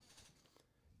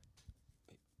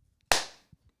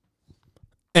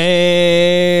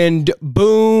And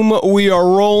boom, we are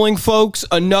rolling, folks.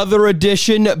 Another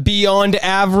edition Beyond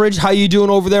Average. How you doing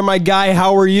over there, my guy?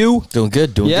 How are you? Doing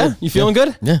good. Doing good. You feeling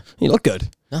good? Yeah. You look good.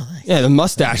 Oh, nice. Yeah, the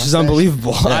mustache is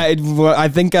unbelievable. Yeah. I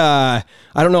think I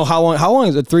don't know how long. How long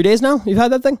is it? 3 days now? You've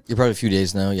had that thing? You're probably a few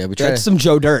days now. Yeah, we tried. That's some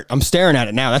Joe dirt. I'm staring at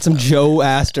it now. That's some Joe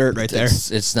ass dirt right there.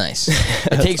 It's nice.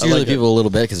 It takes usually people a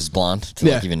little bit because it's blonde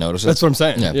to like even notice it. That's what I'm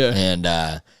saying. Yeah. And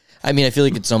I mean, I feel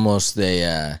like it's almost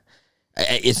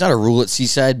it's not a rule at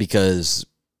Seaside because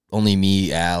only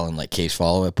me, Al, and like Case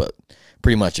follow it. But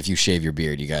pretty much, if you shave your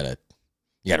beard, you gotta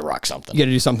rock something. You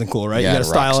gotta do something cool, right? You gotta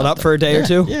style it something up for a day or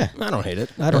two. Yeah. I don't hate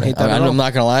it. I don't hate that. I'm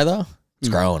not gonna lie though, it's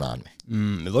growing on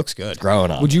me. It looks good. It's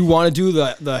growing on. Would you want to do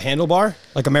the handlebar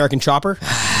like American Chopper?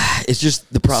 It's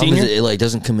just the problem Senior? is it like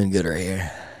doesn't come in good right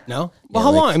here. No. Well,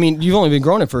 how long? I mean, you've only been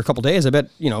growing it for a couple days. I bet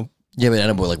you know. Yeah, but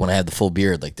anyway, like when I have the full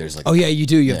beard, like there's like. Oh yeah, you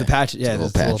do. You have the patch. Yeah,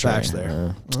 there's there's a a little patch right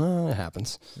there. It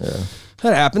happens. Yeah.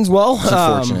 That happens. Well, It's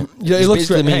unfortunate. Yeah, it It looks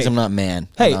basically great. means Hey, I'm not man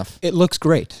hey, enough. it looks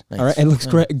great. Thanks. All right, it looks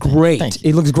great. Great. Thank you.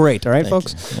 It looks great. All right, Thank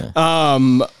folks. you.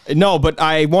 Yeah. No, but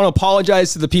I want to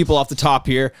apologize to the people off the top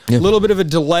here. A Yeah. little bit of a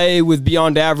delay with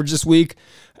Beyond Average this week.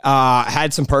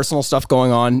 Had some personal stuff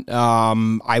going on.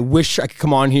 I wish I could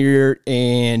come on here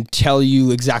and tell you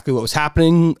exactly what was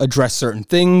happening, address certain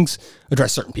things,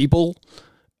 address certain people,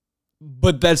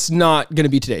 but that's not going to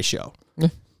be today's show. Yeah.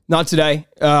 Not today.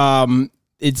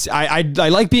 I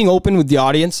like being open with the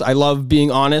audience. I love being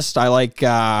honest. I like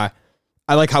how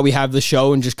we have the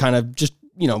show and just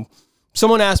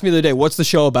someone asked me the other day, what's the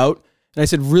show about? And I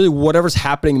said, really, whatever's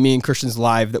happening in me and Christian's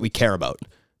live that we care about.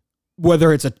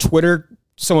 Whether it's a Twitter,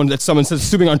 someone said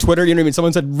stupid on Twitter, you know what I mean?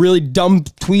 Someone said really dumb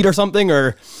tweet or something,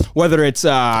 or whether it's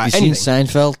Have you anything. seen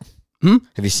Seinfeld?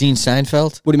 Have you seen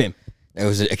Seinfeld? What do you mean? It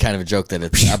was a kind of a joke that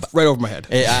it's Right over my head.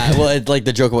 it's like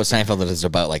the joke about Seinfeld that it's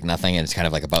about like nothing and it's kind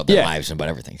of like about their lives and about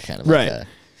everything. Kind of Right. Like,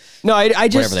 No, I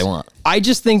just whatever they want. I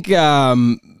just think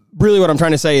really what I'm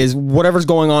trying to say is whatever's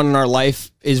going on in our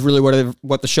life is really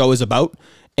what the show is about.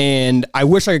 And I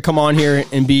wish I could come on here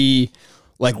and be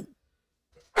like,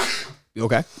 you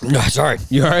okay? No, sorry.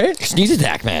 You all right? Sneeze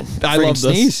attack, man. I love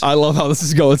this. Sneeze. I love how this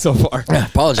is going so far.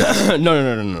 Apologize.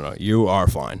 No. You are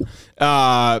fine.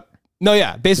 No,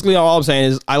 yeah. Basically, all I'm saying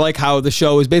is I like how the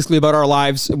show is basically about our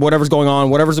lives, whatever's going on,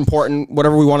 whatever's important,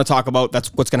 whatever we want to talk about,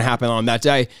 that's what's going to happen on that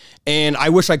day. And I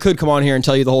wish I could come on here and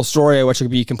tell you the whole story. I wish I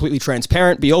could be completely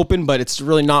transparent, be open, but it's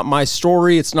really not my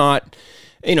story. It's not,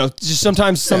 just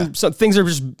sometimes some things are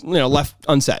just, left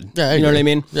unsaid. Yeah, you know what I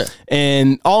mean? Yeah.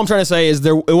 And all I'm trying to say is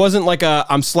it wasn't like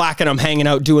I'm slacking, I'm hanging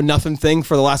out doing nothing thing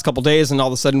for the last couple days and all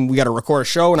of a sudden we got to record a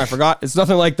show and I forgot. It's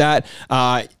nothing like that.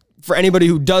 For anybody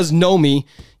who does know me,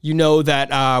 you know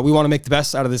that we want to make the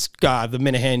best out of this, the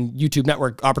Minahan YouTube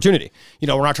network opportunity.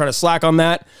 We're not trying to slack on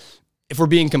that. If we're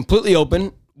being completely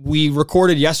open, we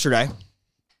recorded yesterday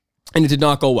and it did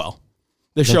not go well.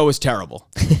 The show is terrible,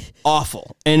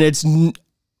 awful. And it's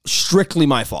strictly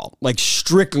my fault. Like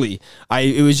strictly.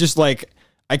 It was just like,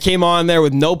 I came on there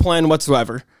with no plan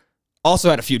whatsoever. Also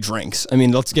had a few drinks. I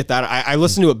mean, let's get that. I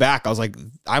listened to it back. I was like,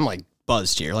 I'm like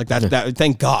buzzed here. Like that,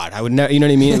 thank God. I would never, you know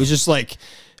what I mean? It was just like,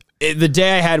 the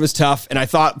day I had was tough, and I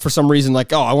thought for some reason,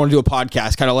 like, I want to do a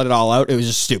podcast, kind of let it all out. It was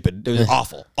just stupid. It was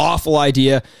awful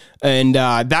idea. And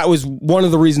that was one of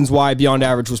the reasons why Beyond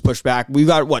Average was pushed back. We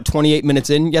got, 28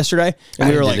 minutes in yesterday? And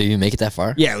we were like, did you make it that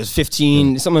far? Yeah, it was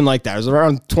 15, something like that. It was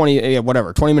around 20,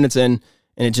 20 minutes in,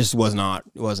 and it just wasn't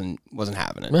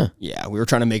having it. Yeah, we were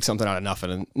trying to make something out of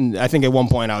nothing. And I think at one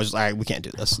point I was like, we can't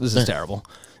do this. This is terrible.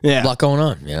 Yeah. A lot going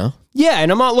on, Yeah,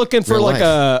 and I'm not looking for Real like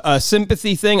a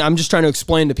sympathy thing. I'm just trying to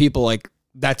explain to people like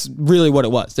that's really what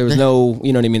it was. There was no,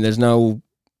 you know what I mean? There's no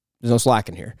slack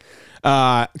in here.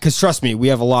 Because trust me, we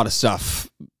have a lot of stuff.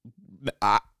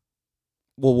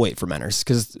 We'll wait for Menners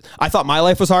because I thought my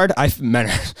life was hard.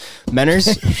 Menners.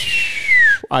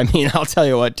 I mean, I'll tell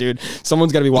you what, dude.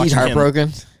 Someone's got to be watching. He's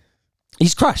heartbroken.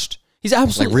 He's crushed. He's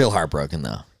absolutely like real heartbroken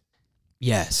though.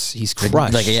 Yes, he's crushed.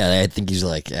 Like I think he's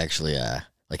like actually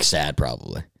like sad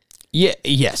probably. Yeah.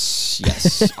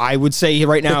 Yes. I would say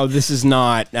right now this is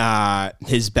not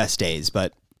his best days,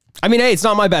 but I mean, hey, it's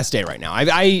not my best day right now.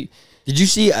 Did you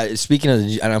see? Speaking of,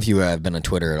 I don't know if you have been on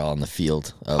Twitter at all in the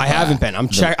field. I haven't been.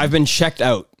 I've been checked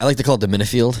out. I like to call it the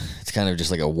Minifield. It's kind of just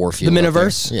like a war field. The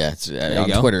Miniverse. Yeah, it's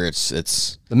on Twitter. It's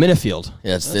the Minifield.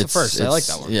 Yeah, that's the first. I like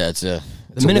that one. Yeah, it's a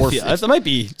Minifield. That might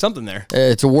be something there.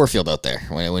 It's a war field out there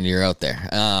when you're out there.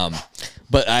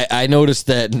 But I noticed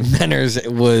that Menners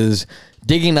was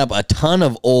digging up a ton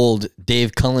of old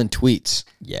Dave Cullen tweets.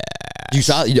 Yeah. You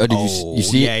saw? Did you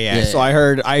see? Yeah. So I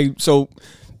heard. So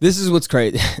this is what's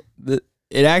crazy.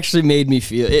 It actually made me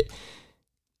feel it.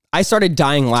 I started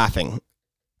dying laughing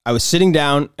I was sitting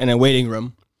down in a waiting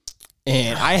room,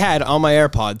 and I had on my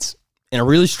AirPods in a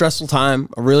really stressful time,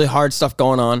 a really hard stuff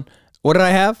going on. What did I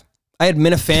have? I had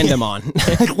Minifandom on.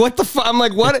 Like, what the fuck? I'm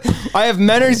like, what? I have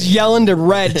Menners yelling to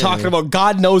Red talking about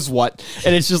God knows what.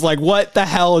 And it's just like, what the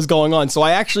hell is going on? So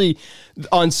I actually,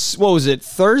 on, what was it,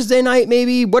 Thursday night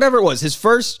maybe? Whatever it was, his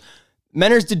first,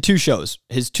 Menners did 2 shows,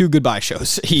 his 2 goodbye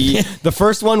shows. The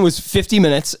first one was 50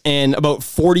 minutes, and about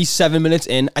 47 minutes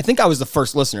in, I think I was the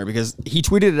first listener because he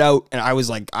tweeted it out, and I was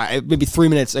like, maybe 3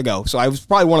 minutes ago. So I was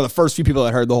probably one of the first few people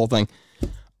that heard the whole thing.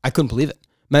 I couldn't believe it.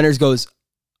 Menners goes,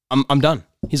 I'm done.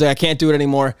 He's like, I can't do it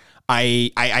anymore.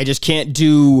 I just can't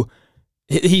do.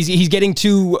 He's getting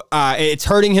too. It's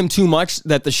hurting him too much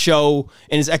that the show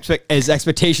and his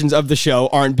expectations of the show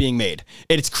aren't being made.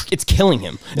 It's killing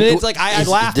him. And it's like I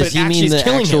laugh, but does he mean the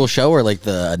actual show or like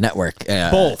the network?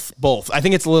 Both. I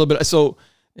think it's a little bit. So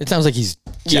it sounds like he's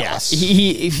jealous. Yeah,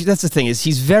 he that's the thing is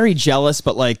he's very jealous,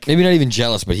 but like maybe not even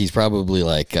jealous, but he's probably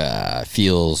like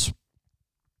feels.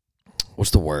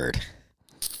 What's the word?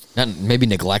 Not maybe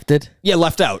neglected. Yeah,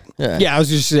 left out. Yeah, I was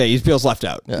just say he feels left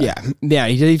out. Yeah,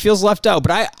 he feels left out.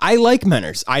 But I like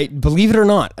Menners. I believe it or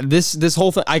not, this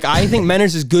whole thing. I think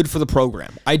Menners is good for the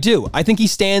program. I do. I think he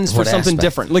stands for something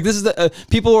different. Like this is the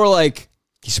people are like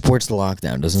he supports the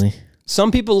lockdown, doesn't he?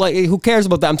 Some people like who cares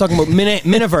about that? I'm talking about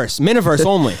Miniverse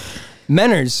only.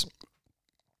 Menners,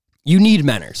 you need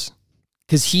Menners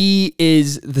because he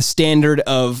is the standard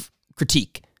of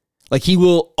critique. Like, he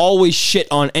will always shit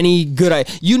on any good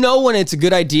idea. You know when it's a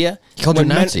good idea. He called you a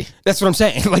Nazi. That's what I'm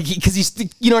saying. Like, because he's,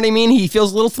 you know what I mean? He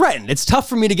feels a little threatened. It's tough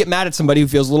for me to get mad at somebody who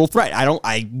feels a little threatened.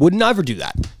 I would never do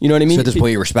that. You know what I mean? So at this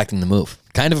point, you're respecting the move.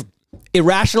 Kind of.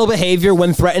 Irrational behavior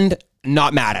when threatened,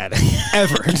 not mad at it.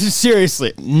 Ever.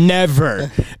 Seriously. Never.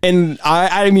 And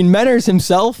I mean, Menners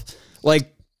himself, like,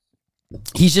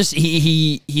 he's just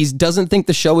he doesn't think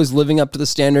the show is living up to the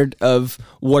standard of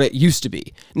what it used to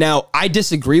be. Now, I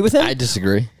disagree with him. I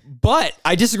disagree. But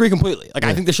I disagree completely. Like,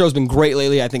 I think the show's been great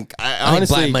lately. I think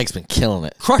honestly, Black Mike's been killing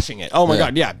it. Crushing it. Oh my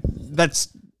God, yeah. That's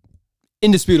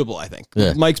indisputable, I think.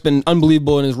 Yeah. Mike's been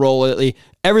unbelievable in his role lately.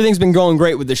 Everything's been going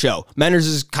great with the show. Menners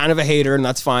is kind of a hater, and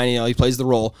that's fine. You know, he plays the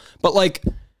role. But like,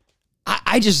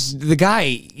 I just, the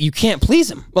guy, you can't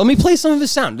please him. Let me play some of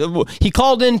his sound. He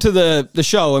called into the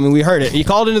show. I mean, we heard it. He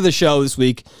called into the show this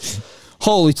week.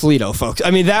 Holy Toledo, folks. I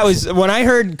mean, that was, when I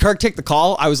heard Kirk take the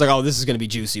call, I was like, oh, this is going to be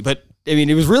juicy. But, I mean,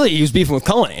 it was really, he was beefing with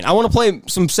Cullinane. I want to play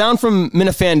some sound from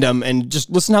Minifandom and just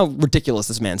listen how ridiculous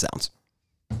this man sounds.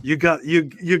 You got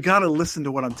to listen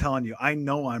to what I'm telling you. I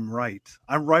know I'm right.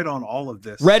 I'm right on all of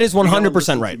this. Red is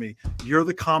 100% right. Me. You're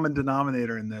the common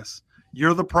denominator in this.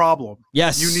 You're the problem.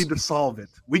 Yes. You need to solve it.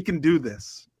 We can do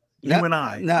this. You and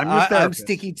I. No, I'm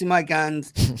sticking to my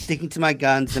guns. Sticking to my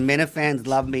guns. The Mena fans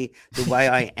love me the way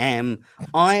I am.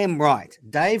 I am right.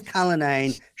 Dave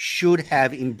Cullinane should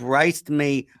have embraced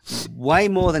me way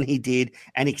more than he did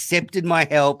and accepted my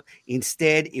help.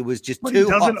 Instead, it was just too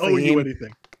hot for him. He doesn't owe you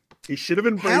anything. He should have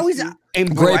embraced How is you.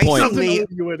 Embracing me?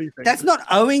 You That's not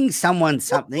owing someone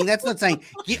something. That's not saying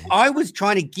I was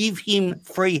trying to give him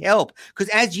free help because,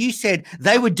 as you said,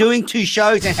 they were doing 2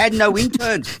 shows and had no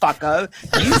interns. Fucko,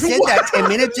 you said that 10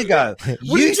 minutes ago.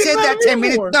 You said that 10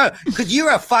 minutes. No, because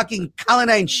you're a fucking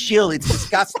Cullinane shill. It's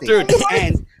disgusting, dude.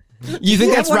 And you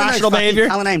think that's rational behavior?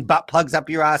 Cullinane butt plugs up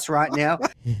your ass right now.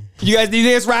 You guys, do you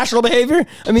think it's rational behavior?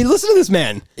 I mean, listen to this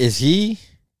man. Is he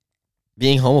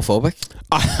being homophobic?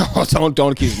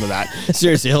 Don't accuse him of that.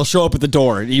 Seriously, he'll show up at the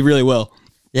door. He really will.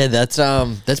 Yeah,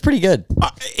 that's pretty good.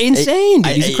 Insane,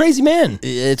 dude. He's a crazy man.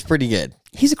 It's pretty good.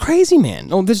 He's a crazy man.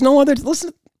 No, there's no other.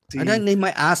 Listen. I don't need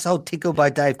my asshole tickled by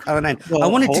Dave Cullinane. I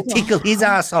wanted to tickle his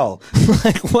asshole.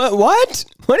 Like what?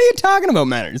 What are you talking about,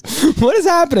 Manners? What is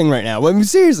happening right now? I mean,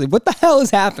 seriously, what the hell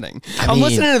is happening? I'm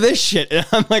listening to this shit, and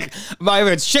I'm like, I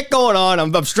got shit going on.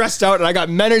 I'm stressed out, and I got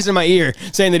Manners in my ear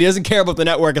saying that he doesn't care about the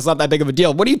network. It's not that big of a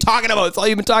deal. What are you talking about? It's all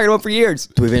you've been talking about for years.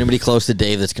 Do we have anybody close to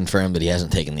Dave that's confirmed that he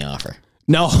hasn't taken the offer?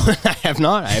 No, I have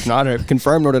not. I have not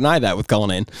confirmed nor denied that with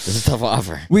Cullinane. It's a tough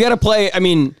offer. We got to play. I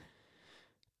mean.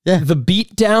 Yeah, the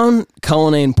beatdown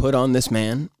Cullinane put on this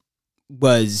man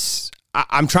was,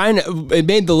 I'm trying to, it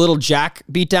made the little Jack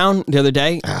beatdown the other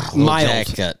day mild.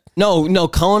 Jack No,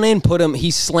 Cullinane put him,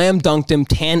 he slam dunked him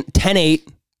 10-8,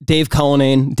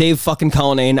 Dave fucking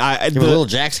Cullinane. Little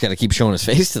Jack's got to keep showing his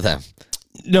face to them.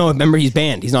 No, remember he's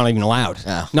banned. He's not even allowed.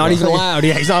 Oh, not even allowed.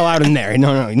 Yeah, he's not allowed in there.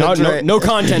 No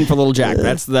content for Little Jack.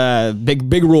 That's the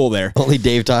big rule there. Only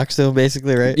Dave talks to him,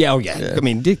 basically, right? Yeah, I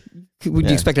mean, would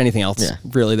you expect anything else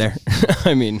really there?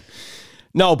 I mean,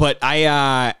 no, but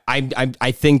I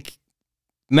think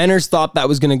Menners thought that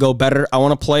was going to go better. I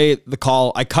want to play the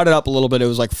call. I cut it up a little bit. It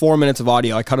was like 4 minutes of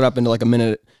audio. I cut it up into like a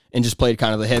minute and just played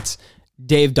kind of the hits.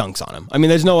 Dave dunks on him. I mean,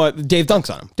 there's no Dave dunks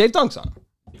on him. Dave dunks on him.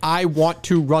 I want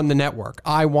to run the network.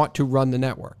 I want to run the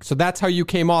network. So that's how you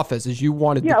came off as you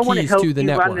wanted the keys to the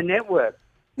network. Run the network.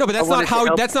 No, but that's not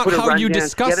how you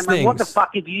discuss things. What the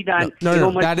fuck have you done?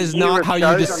 No, that is not how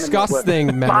you discuss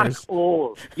things, Menners. Fuck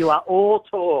all. You are all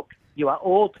talk. You are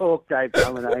all talk, Dave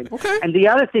Cullinane. Okay. And the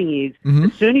other thing is,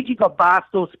 as soon as you got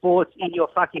Barstool Sports in your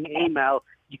fucking email,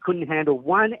 you couldn't handle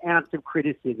 1 ounce of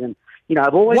criticism. You know,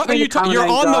 I've always what been are you talking?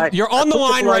 You're on the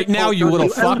line right now, you little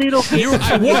fuck. What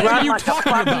are you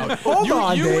talking about? Hold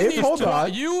on, Dave. Hold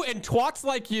on. You and twats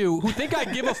like you who think I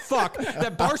give a fuck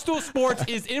that Barstool Sports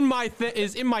is in my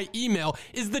email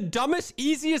is the dumbest,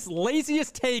 easiest,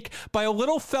 laziest take by a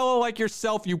little fella like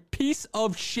yourself. You piece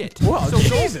of shit. Well, so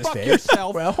Jesus, go fuck Dave.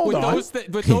 yourself Well,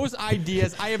 with those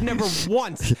ideas. I have never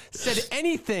once said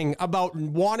anything about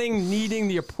needing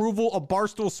the approval of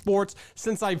Barstool Sports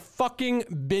since I've fucking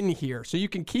been here. So you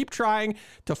can keep trying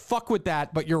to fuck with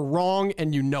that, but you're wrong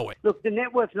and you know it. Look, the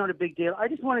network's not a big deal. I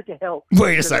just wanted to help.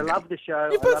 Wait a second. I love the show.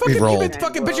 You've been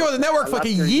fucking bitching on the network for like a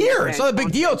year. It's not a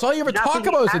big deal. It's all you ever talk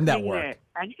about is the network. There.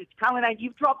 And it's Cullinane,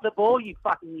 you've dropped the ball, you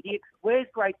fucking idiot. Where's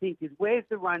Great Thinkers? Where's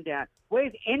the rundown?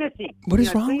 Where's anything? What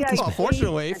is wrong with this? Well,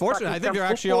 fortunately, I think they're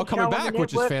actually all coming back,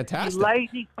 which is fantastic. You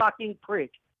lazy fucking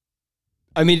prick.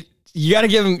 I mean, you gotta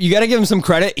give him some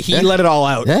credit. He let it all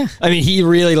out. Yeah. I mean, he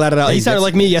really let it out. He sounded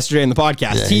like me yesterday in the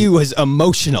podcast. Yeah, he was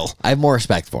emotional. I have more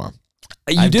respect for him.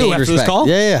 You do after this call?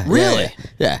 Yeah. Really?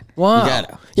 Yeah. Wow. You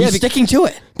gotta. He's sticking to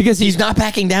it because he's not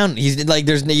backing down. He's like,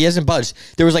 he hasn't budged.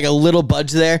 There was like a little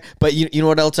budge there, but you know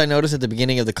what else I noticed at the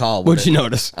beginning of the call? What'd you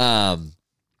notice?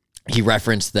 He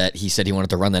referenced that he said he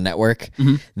wanted to run the network.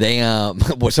 They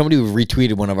somebody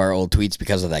retweeted one of our old tweets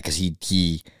because of that, because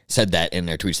he said that in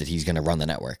their tweets that he's going to run the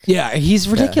network. Yeah, he's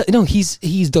ridiculous. No,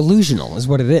 he's delusional is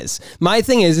what it is. My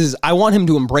thing is I want him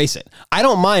to embrace it. I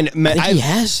don't mind. He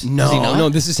has? No.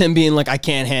 This is him being like, I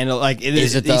can't handle like.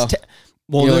 Is it though?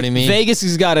 Well, you know what I mean? Vegas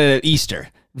has got it at Easter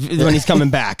when he's coming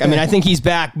back. I mean, I think he's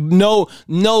back no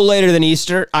later than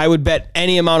Easter. I would bet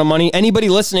any amount of money. Anybody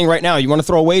listening right now, you want to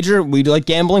throw a wager? We like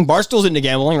gambling. Barstool's into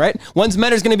gambling, right? When's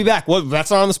Menners going to be back? What?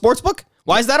 That's not on the sports book?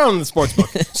 Why is that on the sports book?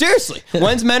 Seriously.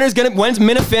 When's Minute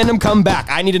Fandom come back?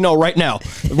 I need to know right now.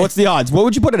 What's the odds? What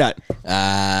would you put it at?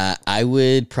 I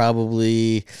would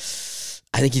probably...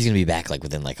 I think he's going to be back like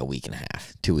within like a week and a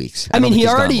half, 2 weeks. I mean, he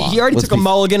already took a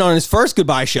mulligan on his first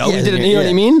goodbye show. Yeah, he did it, you know what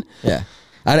I mean? Yeah.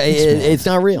 It's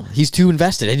not real. He's too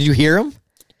invested. Did you hear him?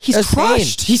 He's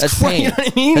crushed. He's crushed. You know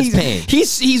what I mean? That's pain.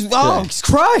 He's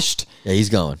crushed. Yeah, he's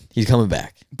going. He's coming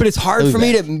back. But it's hard for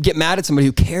me to get mad at somebody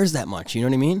who cares that much. You know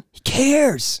what I mean? He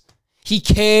cares. He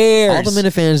cares. All the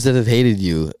Minute fans that have hated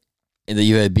you and that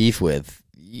you had beef with,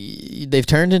 they've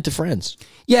turned into friends.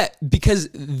 Yeah, because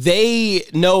they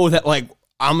know that like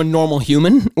I'm a normal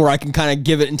human where I can kind of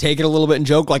give it and take it a little bit and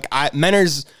joke. Like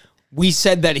Menners, we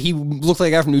said that he looked like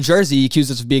a guy from New Jersey. He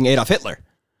accused us of being Adolf Hitler.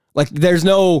 Like there's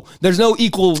no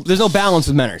balance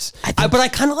with Menners. But I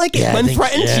kind of like it. When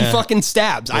threatened, he fucking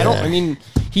stabs. Yeah.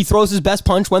 He throws his best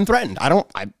punch when threatened.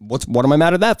 What am I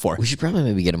mad at that for? We should probably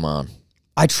maybe get him on.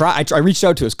 I reached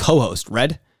out to his co-host,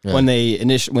 Red, when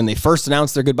they first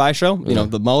announced their goodbye show,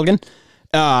 the Mulligan.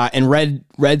 And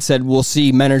Red said, we'll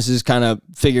see. Menners is kind of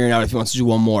figuring out if he wants to do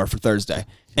one more for Thursday.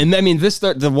 And I mean,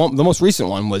 the most recent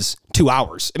one was 2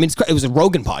 hours. I mean, it was a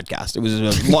Rogan podcast. It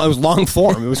was long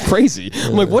form. It was crazy.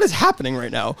 I'm like, what is happening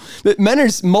right now? But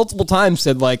Menners multiple times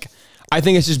said like, I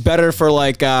think it's just better for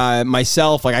like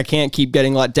myself. Like I can't keep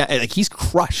getting let down. Like he's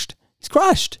crushed. He's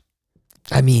crushed.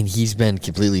 I mean, he's been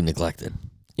completely neglected.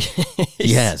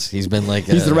 He has. He's been like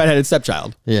he's the redheaded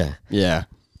stepchild. Yeah. Yeah.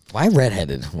 Why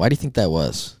redheaded? Why do you think that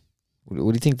was? What do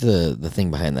you think the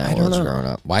thing behind that was growing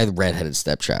up? Why the redheaded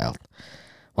stepchild?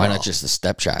 Why not just the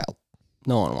stepchild?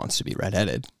 No one wants to be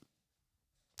redheaded.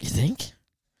 You think?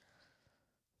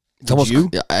 It's almost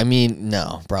you? I mean,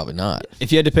 no, probably not.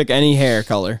 If you had to pick any hair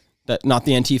color, that not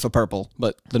the Antifa purple,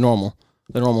 but the normal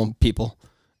people,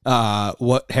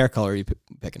 what hair color are you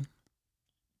picking?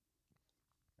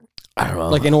 I don't know.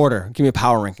 Like in order. Give me a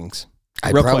power rankings.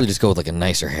 I'd probably just go with like a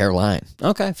nicer hairline.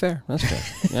 Okay, fair. That's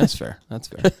fair. That's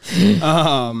fair. Like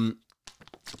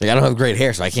I don't have great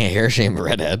hair, so I can't hair shame a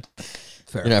redhead.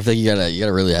 Fair. I think you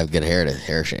gotta really have good hair to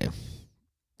hair shame.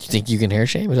 You think you can hair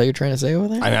shame? Is that what you're trying to say over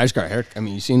there? I mean, I just got a hair. I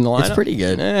mean, you seen the lineup? It's pretty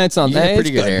good. It's not that.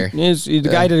 Pretty good hair. The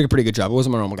guy did a pretty good job. It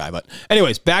wasn't my normal guy, but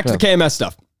anyways, back to the KMS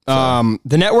stuff.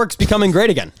 The network's becoming great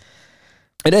again.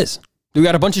 It is. We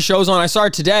got a bunch of shows on. I saw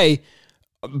it today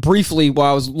briefly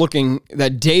while I was looking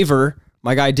that Daver,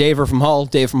 my guy Dave from Hull,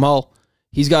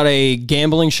 He's got a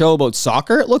gambling show about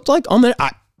soccer, it looked like. I'm in.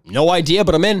 No idea,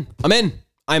 but I'm in.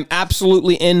 I'm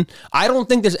absolutely in. I don't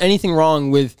think there's anything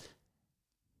wrong with,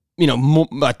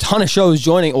 a ton of shows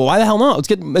joining. Well, why the hell not? Let's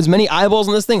get as many eyeballs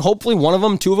on this thing. Hopefully one of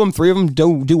them, two of them, three of them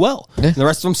do well. Yeah. And the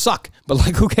rest of them suck. But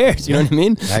who cares? You know what I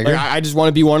mean? I agree. I just want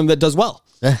to be one that does well.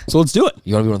 Yeah. So let's do it.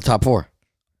 You want to be one of the top 4?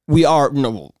 We are.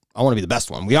 No, I want to be the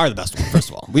best one. We are the best one, first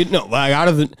of all. Out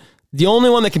of the only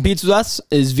one that competes with us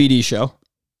is VD's show.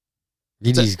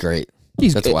 VD's great.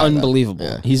 He's unbelievable.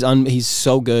 Yeah. He's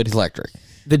so good. He's electric.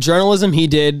 The journalism he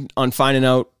did on finding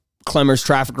out Clemmer's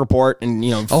traffic report, and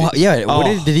what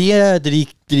did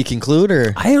he conclude,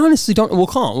 or I honestly don't. We'll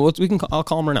call him. I'll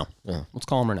call him right now. Yeah. Let's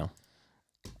call him right now.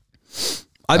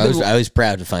 I was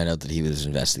proud to find out that he was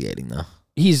investigating, though.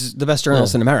 He's the best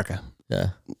journalist in America. Yeah.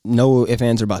 No ifs,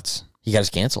 ands, or buts. He got us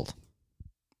canceled.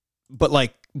 But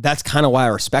that's kind of why I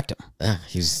respect him. Yeah,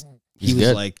 he was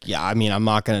good. Like, yeah, I'm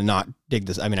not going to not dig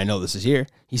this. I know this is here.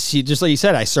 He just like you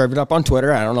said, I served it up on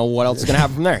Twitter. I don't know what else is going to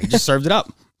happen from there. He just served it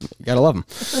up. You got to love him.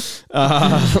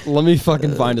 Let me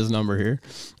fucking find his number here.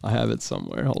 I have it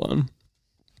somewhere. Hold on.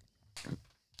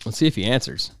 Let's see if he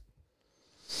answers.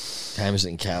 Time is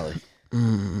in Cali. I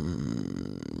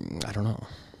don't know.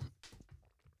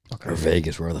 Okay. Or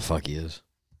Vegas, where the fuck he is.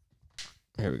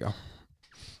 Here we go.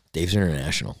 Dave's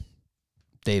international.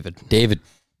 David.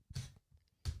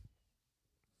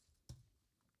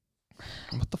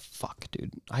 What the fuck,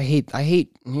 dude? I hate,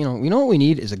 you know what we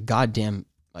need is a goddamn,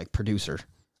 producer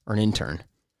or an intern.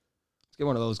 Let's get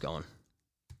one of those going.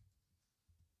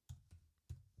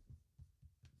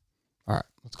 All right,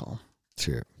 let's call him.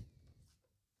 Sure.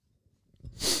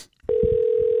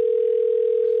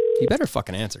 He better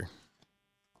fucking answer.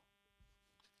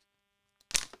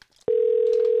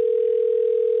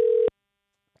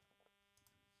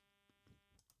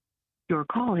 Your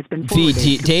call has been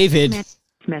forwarded. David.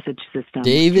 Message system.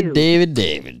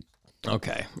 David.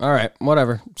 Okay. All right.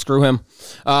 Whatever. Screw him.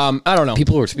 I don't know.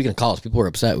 Speaking of calls, people were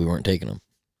upset we weren't taking them.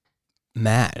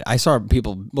 Mad. I saw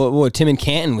people. Well, Tim and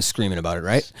Canton was screaming about it,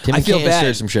 right? Tim and Canton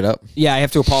stirred some shit up. Yeah, I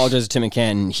have to apologize to Tim and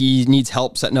Canton. He needs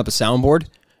help setting up a soundboard,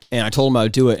 and I told him I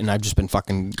would do it, and I've just been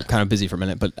fucking kind of busy for a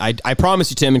minute. But I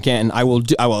promise you, Tim and Canton, I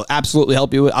will absolutely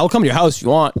help you. I'll come to your house if you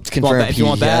want. It's confirmed. If you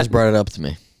want that, he has brought it up to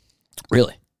me.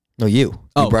 Really? No, you.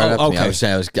 You brought it up to me. I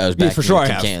was back for sure.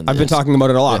 I've been talking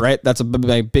about it a lot, right? That's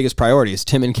my biggest priority is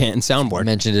Tim and Canton soundboard. I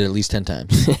mentioned it at least 10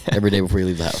 times every day before you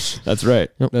leave the house. That's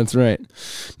right. Yep. That's right.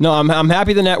 No, I'm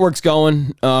happy the network's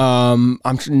going. I'm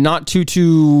not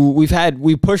too.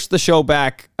 We pushed the show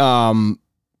back. I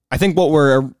think what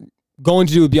we're going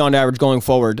to do with Beyond Average going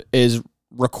forward is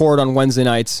record on Wednesday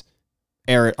nights,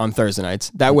 air it on Thursday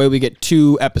nights. That way we get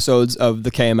 2 episodes of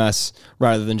the KMS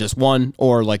rather than just one,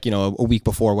 or a week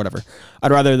before, whatever.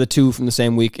 I'd rather the 2 from the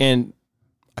same week, and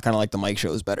I kind of like the Mike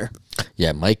shows better.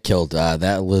 Yeah, Mike killed that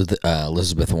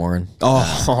Elizabeth Warren.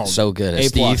 Oh, so good. A+.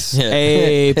 Steve.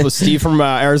 A plus. Steve from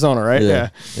Arizona, right? Yeah.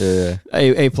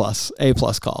 A plus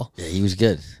call. Yeah, he was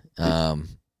good.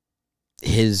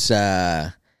 His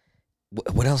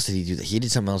what else did he do? He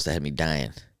did something else that had me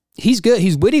dying. He's good.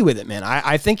 He's witty with it, man.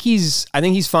 I think he's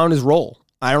found his role.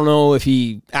 I don't know if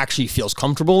he actually feels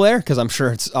comfortable there, because I'm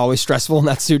sure it's always stressful in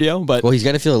that studio. But he's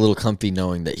got to feel a little comfy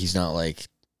knowing that he's not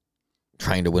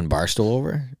trying to win Barstool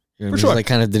over. You know, for sure. He's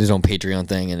kind of did his own Patreon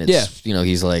thing, and it's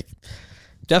he's Definitely.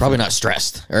 probably not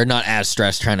stressed or not as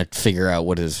stressed trying to figure out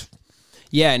what his.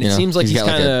 Yeah, and it seems like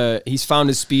he's found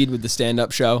his speed with the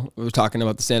stand-up show. We were talking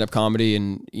about the stand-up comedy,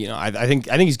 and I think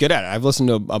he's good at it. I've listened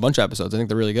to a bunch of episodes. I think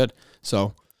they're really good.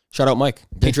 So. Shout out Mike.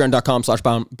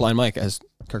 Patreon.com/Blind Mike, as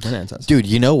Kirk Minahan says. Dude,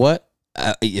 you know what?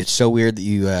 It's so weird that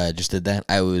you just did that.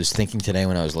 I was thinking today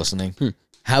when I was listening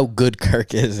how good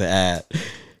Kirk is at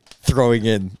throwing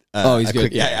in. He's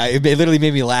good. It literally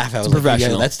made me laugh. I was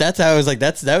professional. That's how I was like,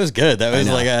 that was good. That was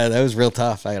that was real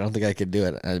tough. I don't think I could do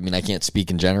it. I mean, I can't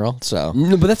speak in general. So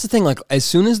no, but that's the thing. As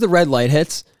soon as the red light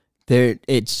hits,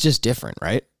 it's just different,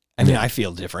 right? I mean, I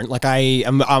feel different.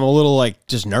 I'm a little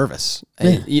just nervous.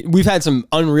 Yeah. We've had some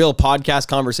unreal podcast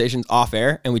conversations off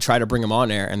air, and we try to bring them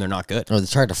on air, and they're not good. Oh,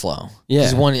 it's hard to flow.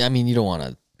 Yeah. You don't want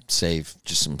to say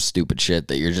just some stupid shit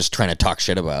that you're just trying to talk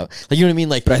shit about. You know what I mean?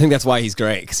 But I think that's why he's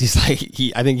great, because I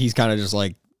think he's kind of just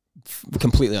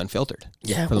completely unfiltered.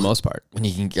 Yeah, for the most part. When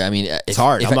you can, it's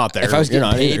hard. I'm out there. If I was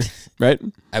getting paid, right,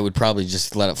 I would probably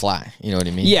just let it fly. You know what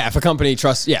I mean? Yeah, if a company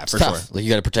trusts, for tough. sure. You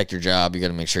got to protect your job. You got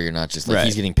to make sure you're not just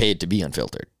he's getting paid to be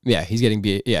unfiltered. Yeah, he's getting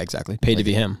exactly paid to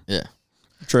be him. Yeah,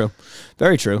 true,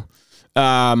 very true.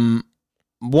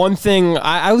 One thing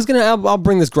I'll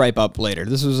bring this gripe up later.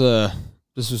 This was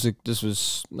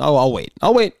I'll wait.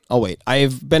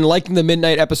 I've been liking the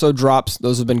midnight episode drops.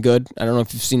 Those have been good. I don't know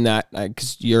if you've seen that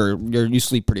because you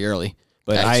sleep pretty early.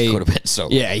 But I go to bed so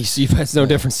yeah, it's no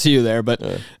difference to you there. But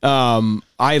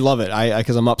I love it.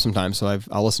 Because I'm up sometimes, so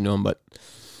I'll listen to them. But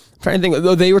I'm trying to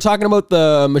think. They were talking about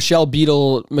the Michelle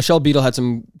Beadle. Michelle Beadle had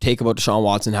some take about Deshaun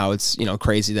Watson, how it's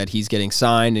crazy that he's getting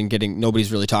signed and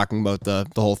nobody's really talking about the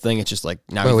whole thing. It's just like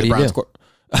now he's the Browns.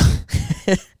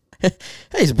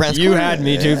 Hey, he's a Browns. You had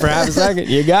me too for half a second.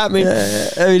 You got me.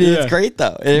 It's great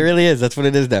though. It really is. That's what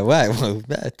it is now. Why? Well,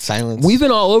 silence. We've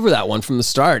been all over that one from the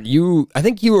start. I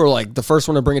think you were like the first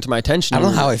one to bring it to my attention. I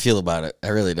don't know how I feel about it. I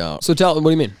really don't. So what do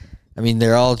you mean? I mean,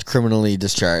 they're all criminally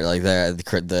discharged. Like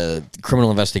the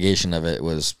criminal investigation of it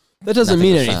was. That doesn't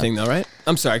mean anything though, right?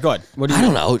 I'm sorry. Go ahead. What do you I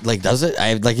don't know. Like, does it?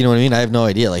 You know what I mean? I have no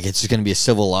idea. Like, it's just going to be a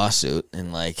civil lawsuit,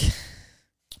 and like.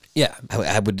 Yeah,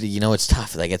 I would. It's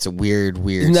tough. Like, it's a weird.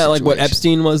 Isn't that like what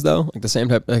Epstein was though? Like the same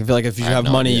type. I feel like if you have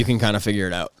money, you can kind of figure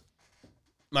it out.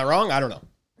 Am I wrong? I don't know.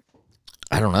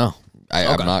 I'm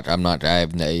not. I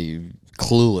have no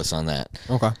clueless on that.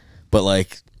 Okay, but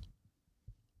like,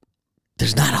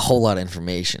 there's not a whole lot of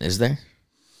information, is there?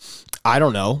 I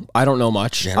don't know. I don't know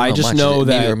much. Yeah, I just know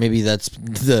that, maybe that's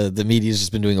the media's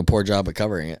just been doing a poor job at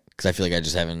covering it. Because I feel like I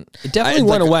just haven't. It definitely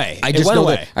went away. I just know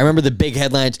that. I remember the big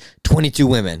headlines: 22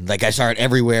 women. Like I saw it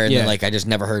everywhere, and then like I just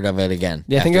never heard of it again.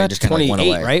 Yeah, I think it just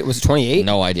 28. Right? Was it 28?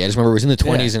 No idea. I just remember it was in the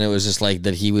 20s, and it was just like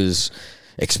that he was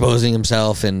exposing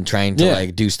himself and trying to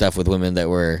like do stuff with women that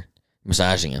were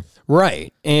massaging him.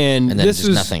 Right, and then this just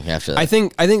was nothing after that. I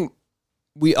think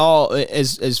we all,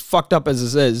 as fucked up as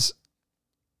this is,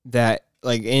 that.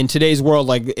 Like in today's world,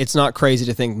 like it's not crazy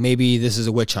to think maybe this is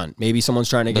a witch hunt. Maybe someone's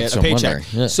trying to get a paycheck.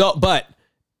 Yeah. So, but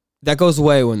that goes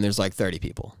away when there's like 30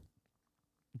 people,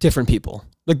 different people.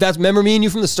 Like remember me and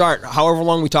you from the start, however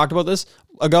long we talked about this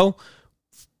ago,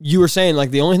 you were saying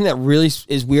like the only thing that really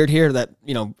is weird here that,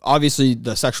 obviously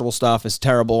the sexual stuff is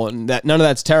terrible and that none of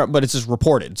that's terrible, but it's just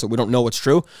reported. So we don't know what's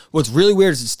true. What's really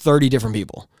weird is it's 30 different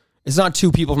people. It's not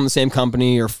 2 people from the same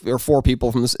company or 4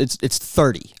 people from this. It's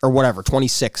 30 or whatever,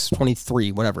 26,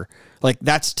 23, whatever. Like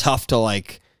that's tough to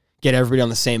like get everybody on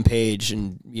the same page.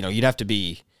 And, you'd have to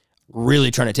be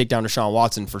really trying to take down Deshaun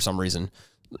Watson for some reason,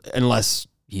 unless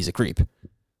he's a creep.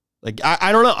 Like,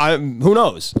 I don't know. Who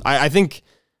knows? I think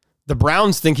the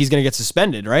Browns think he's going to get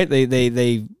suspended, right?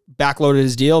 They backloaded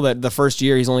his deal that the first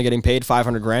year he's only getting paid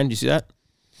 $500,000. Do you see that?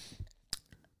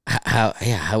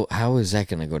 How is that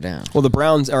going to go down? Well, the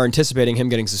Browns are anticipating him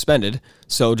getting suspended.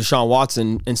 So Deshaun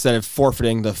Watson, instead of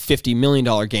forfeiting the $50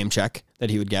 million game check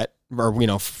that he would get,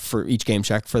 or for each game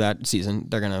check for that season,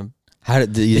 they're going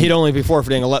to. He'd only be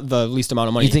forfeiting the least amount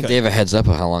of money. You think they have a heads up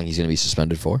of how long he's going to be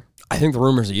suspended for? I think the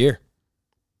rumor's a year.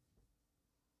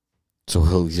 So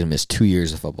he's going to miss 2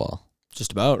 years of football.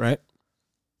 Just about, right?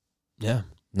 Yeah.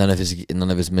 None of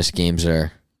his missed games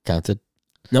are counted.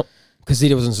 Nope. Because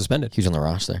he wasn't suspended. He was on the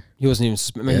roster. He wasn't even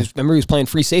suspended. Yeah. Remember, he was playing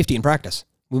free safety in practice.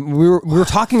 We were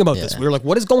talking about this. We were like,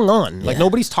 what is going on? Like,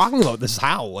 nobody's talking about this.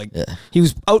 How? Like, he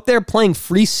was out there playing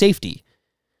free safety.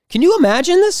 Can you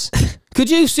imagine this? Could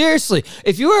you? Seriously?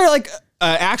 If you were like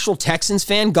an actual Texans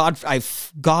fan, God,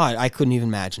 I couldn't even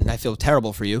imagine. I feel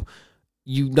terrible for you.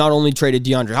 You not only traded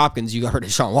DeAndre Hopkins, you got rid of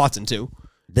Deshaun Watson, too.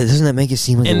 Doesn't that make it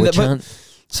seem like a witch hunt?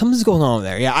 Something's going on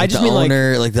there. Yeah, I just mean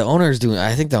the owner's doing.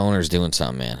 I think the owner's doing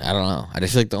something, man. I don't know. I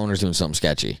just feel like the owner's doing something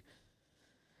sketchy.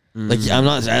 Like I'm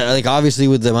not like obviously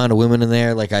with the amount of women in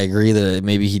there. Like I agree that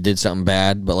maybe he did something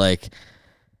bad, but like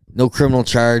no criminal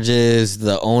charges.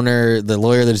 The owner, the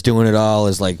lawyer that's doing it all,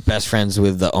 is like best friends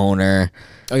with the owner.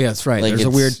 Oh yeah, that's right. Like, there's a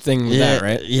weird thing with that,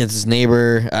 right? Yeah, it's his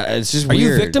neighbor. It's just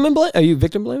weird. Are you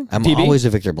victim blaming? I'm always a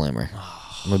victim blamer.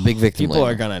 I'm a big victim. People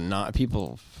blamer. are gonna not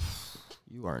people.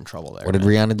 You are in trouble there. What did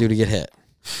Rihanna do to get hit?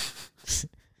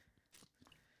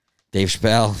 Dave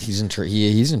Chappelle, he's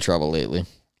in trouble lately.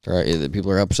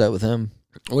 People are upset with him.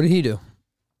 What did he do?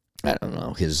 I don't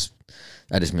know.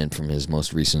 I just meant from his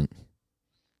most recent.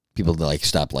 People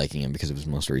stopped liking him because of his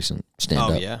most recent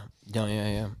stand-up. Oh yeah.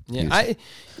 The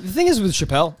thing is with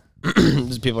Chappelle,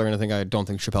 people are gonna think I don't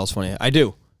think Chappelle's funny. I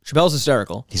do. Chappelle's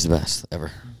hysterical. He's the best ever.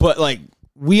 But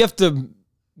we have to,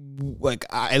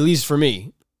 at least for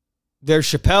me. There's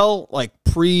Chappelle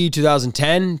pre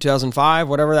 2010, 2005,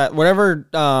 whatever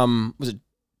was it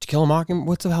To Kill a Mockingbird?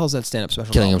 What the hell is that stand-up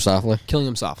special? Killing Him Softly. Killing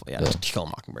Him Softly, yeah. To Kill a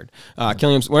Mockingbird.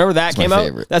 Killing Him, whenever that came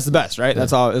out, that's the best, right? Yeah.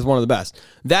 That's all. It's one of the best.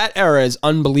 That era is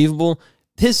unbelievable.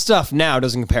 His stuff now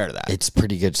doesn't compare to that. It's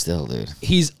pretty good still, dude.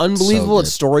 He's unbelievable at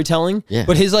storytelling,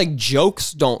 but his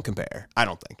jokes don't compare. I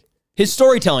don't think. His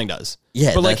storytelling does.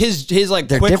 Yeah, but like his like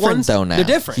they're quick different ones, though now. They're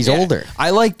different. He's yeah. older. I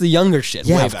like the younger shit.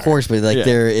 Yeah, way of better. course, but like Yeah.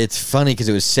 it's funny because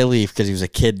it was silly because he was a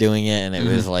kid doing it, and it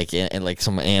was like and like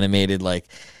some animated like.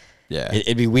 Yeah,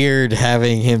 It'd be weird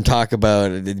having him talk about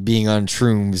being on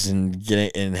shrooms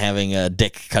and having a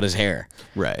dick cut his hair.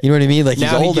 Right. You know what I mean? Like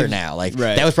Now he's he older gives- now. Like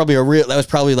right. that was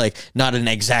probably like not an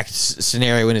exact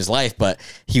scenario in his life, but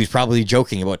he was probably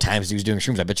joking about times he was doing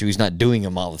shrooms. I bet you he's not doing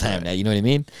them all the time now. You know what I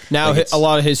mean? Now Like, a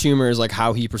lot of his humor is like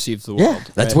how he perceives the world. yeah,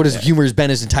 that's right? what his Yeah. humor has been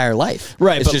his entire life.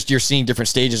 Right, It's but- just you're seeing different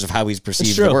stages of how he's It's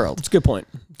perceived true. the world. It's a good point.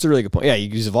 It's a really good point. Yeah,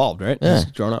 he's evolved, right? Yeah.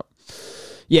 He's grown up.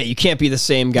 Yeah, you can't be the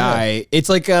same guy. It's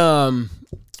like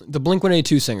the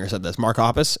Blink-182 singer said this, Mark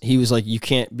Hoppus. He was like, you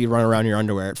can't be running around in your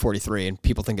underwear at 43, and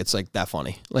people think it's like that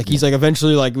funny. Like he's like,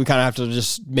 eventually, like we kind of have to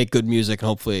just make good music, and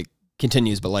hopefully it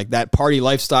continues. But like that party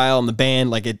lifestyle and the band,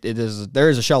 like there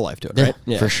is a shelf life to it,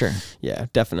 right? For sure. Yeah,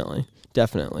 definitely.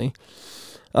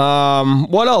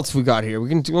 What else we got here? We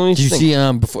can. Did you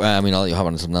see before? I mean, I'll hop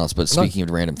on to something else. But speaking of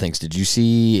random things, did you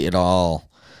see it all?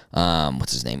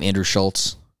 What's his name? Andrew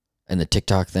Schultz and the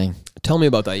TikTok thing. Tell me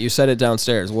about that. You said it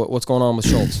downstairs. What's going on with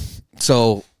Schultz?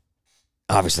 So,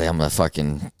 obviously, I'm a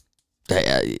fucking.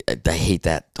 I hate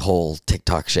that whole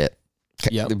TikTok shit.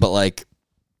 Yeah, but like,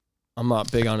 I'm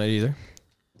not big on it either.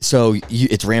 so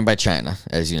it's ran by China,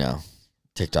 as you know,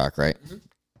 TikTok, right?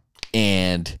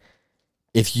 And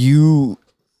if you,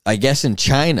 I guess in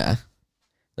China,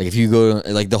 like if you go,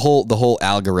 like the whole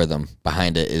algorithm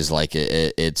behind it is like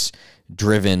it's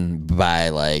driven by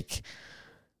like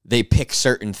they pick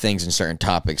certain things and certain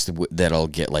topics that'll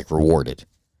get like rewarded.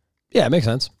 Yeah, it makes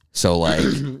sense. So like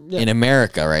in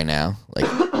America right now,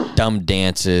 like dumb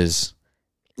dances,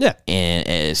 Yeah,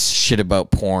 and shit about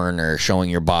porn or showing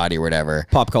your body or whatever,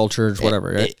 pop culture,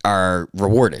 whatever. Right? are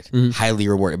rewarded, highly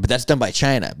rewarded. But that's done by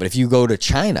China. But if you go to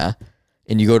China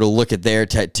and you go to look at their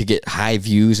to get high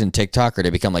views in TikTok or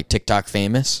to become like TikTok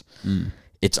famous,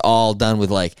 it's all done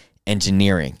with like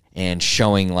engineering and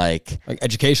showing like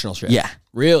educational shit. yeah,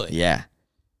 Really? yeah.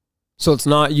 So it's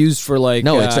not used for like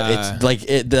No, it's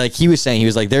like like he was saying, he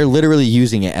was like they're literally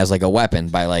using it as like a weapon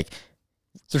by like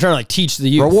they're trying to like teach the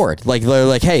youth. reward. Like they're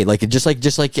like, hey, like just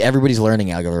like everybody's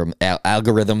learning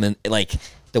algorithm and like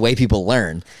the way people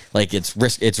learn, like it's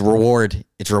reward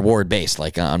based,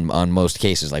 like on most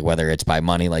cases, like whether it's by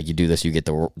money, like you do this, you get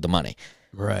the money,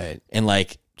 Right. and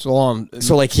like So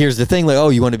so like here's the thing, like, oh,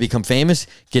 you want to become famous?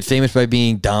 Get famous by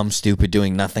being dumb, stupid,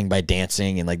 doing nothing, by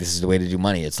dancing, and like this is the way to do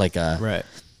money. It's like a right.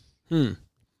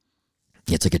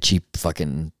 it's like a cheap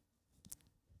fucking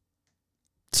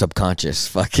subconscious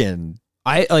fucking.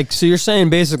 I like. So you're saying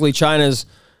basically China's.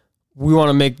 We want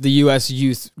to make the U.S.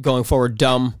 youth going forward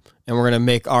dumb, and we're gonna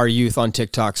make our youth on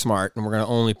TikTok smart, and we're gonna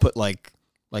only put like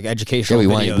educational. Yeah,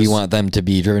 we videos. want them to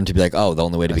be driven to be like, oh, the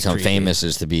only way to That's become creepy. famous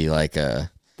is to be like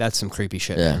That's some creepy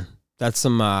shit. Yeah. Man. That's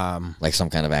some like some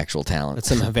kind of actual talent. that's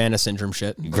some Havana syndrome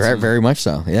shit. That's Very, some, very much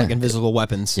so. Yeah. like invisible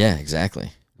weapons. Yeah,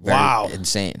 exactly. Very Wow.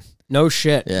 insane. No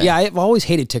shit. Yeah. Yeah, I've always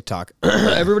hated TikTok.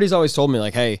 Everybody's always told me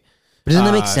like, hey, But doesn't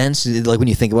that make sense? Like when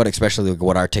you think about it, especially like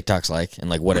what our TikTok's like, and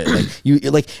like what it like you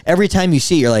like every time you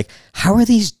see, it, you're like, how are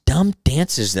these dumb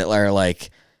dances that are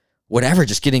like whatever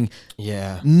just getting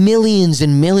yeah, millions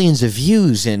and millions of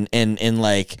views and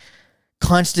like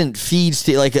constant feeds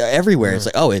to like everywhere? It's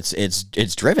like, oh, it's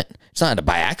driven. It's not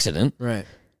by accident. right.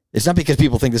 It's not because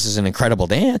people think this is an incredible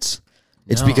dance.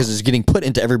 It's No. because it's getting put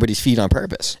into everybody's feed on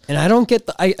purpose. And I don't get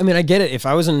I mean, I get it. If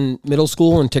I was in middle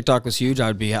school and TikTok was huge, I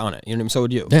would be on it. You know what I mean? So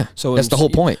would you. Yeah. So That's the whole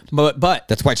point. But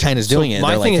That's why China's doing it.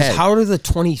 My They're thing like, is, hey, how do the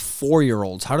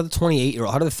 24-year-olds, how do the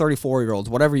 28-year-olds, how do the 34-year-olds,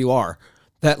 whatever you are,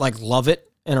 that like love it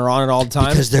and are on it all the time?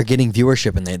 because they're getting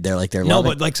viewership and they're like they're no,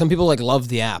 loving. but like some people like love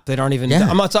the app. They don't even. Yeah.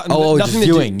 I'm not talking. Oh, nothing just to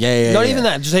do- viewing. Yeah, Not yeah. even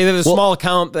that. Just say they have a small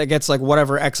account that gets like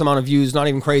whatever X amount of views. Not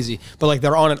even crazy, but like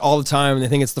they're on it all the time and they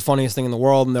think it's the funniest thing in the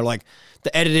world. And they're like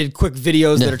the edited quick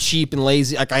videos that are cheap and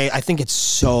lazy. Like I think it's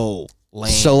so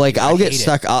lame. So like I I'll get hate it.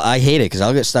 stuck. I hate it because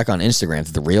I'll get stuck on Instagram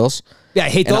through the reels. Yeah, I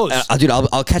hate And those.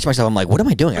 I'll catch myself. I'm like, what am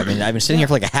I doing? I've been sitting here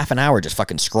for like a half an hour just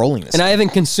fucking scrolling this. And I haven't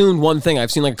consumed one thing. I've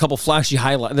seen like a couple flashy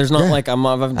highlights. There's not like I've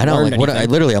I know. learned Like what?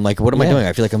 anything. I'm like, what am I Yeah. doing?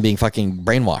 I feel like I'm being fucking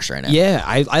brainwashed right now. Yeah,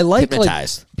 I like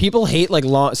Hypnotized. people hate like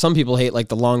long. Some people hate like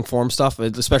the long form stuff,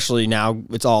 especially now.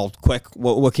 It's all quick.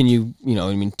 What can you know?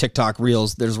 I mean, TikTok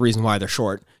Reels. There's a reason why they're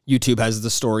short. YouTube has the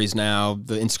stories now.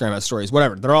 The Instagram has stories.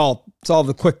 Whatever. It's all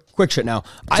the quick shit now.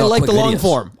 I all like quick the long videos.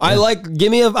 form. I like.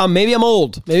 Give me a. Maybe I'm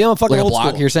old. Maybe I'm a fucking Like a old blog,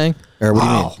 school. you're saying, or what do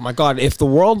you mean? Oh my god! If the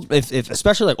world, if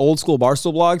especially like old school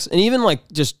Barstool blogs, and even like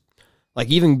just like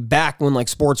even back when like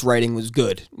sports writing was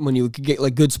good, when you could get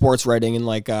like good sports writing and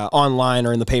like online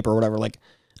or in the paper or whatever, like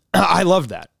I loved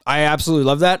that. I absolutely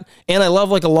love that. And I love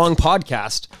like a long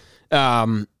podcast.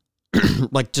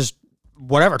 Like just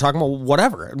whatever, talking about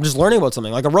whatever. I'm just learning about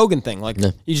something, like a Rogan thing. Like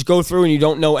you just go through and you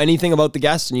don't know anything about the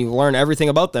guests and you learn everything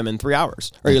about them in 3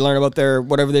 hours. Or you learn about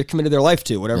whatever they've committed their life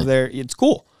to, whatever it's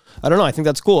cool. I don't know. I think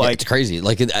that's cool. Like, it's crazy.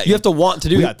 Like you have to want to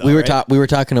do that. Though, we were right? we were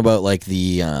talking about like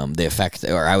the effect,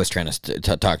 or I was trying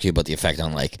to talk to you about the effect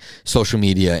on like social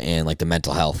media and like the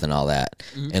mental health and all that.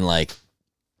 And like,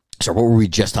 so what were we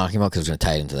just talking about? Because I was going to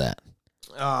tie it into that.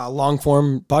 Long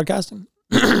form podcasting.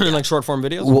 Like short form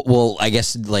videos. Well, I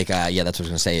guess like yeah, that's what I was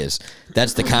gonna say. Is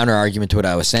that's the counter argument to what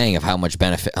I was saying of how much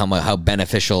benefit, how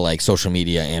beneficial like social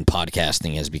media and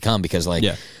podcasting has become. Because like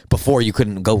before, you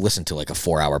couldn't go listen to like a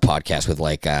 4-hour podcast with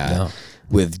like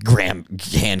with Graham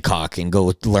Hancock and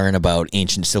go learn about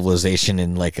ancient civilization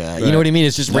and like you know what I mean.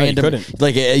 It's just random.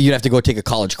 Like you'd have to go take a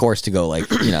college course to go like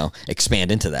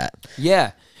expand into that.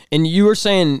 Yeah, and you were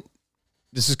saying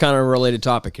this is kind of a related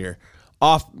topic here.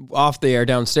 Off the air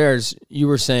downstairs, you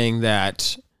were saying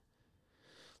that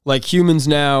like humans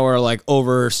now are like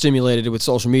overstimulated with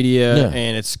social media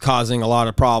and it's causing a lot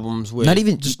of problems with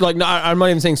I'm not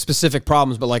even saying specific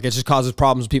problems, but like it just causes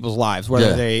problems with people's lives,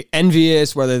 whether they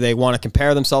envious, whether they want to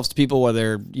compare themselves to people,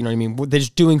 whether, you know what I mean, they're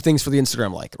just doing things for the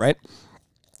Instagram like, right?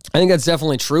 I think that's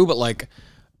definitely true, but like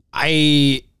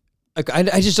I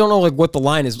just don't know like what the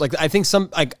line is. Like I think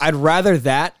I'd rather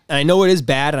that, and I know it is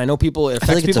bad, and I know people it affects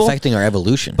I feel like it's affecting our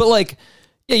evolution. But like,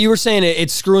 yeah, you were saying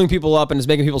it's screwing people up and it's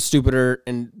making people stupider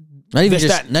and not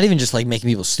even just like making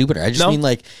people stupider. I just mean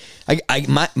like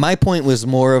my point was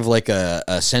more of like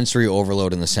a sensory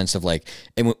overload in the sense of like,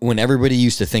 and when everybody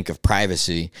used to think of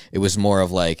privacy, it was more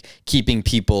of like keeping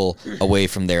people away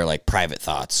from their like private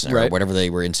thoughts or whatever they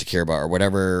were insecure about or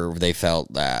whatever they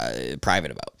felt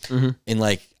private about. And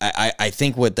like I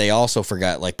think what they also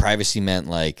forgot, like privacy meant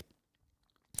like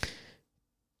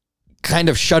kind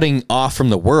of shutting off from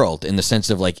the world in the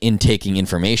sense of like intaking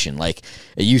information. Like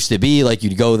it used to be like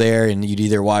you'd go there and you'd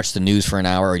either watch the news for an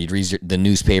hour or you'd read the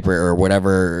newspaper or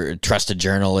whatever trusted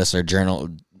journalist or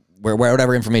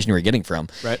whatever information you were getting from.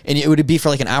 Right. And it would be for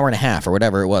like an hour and a half or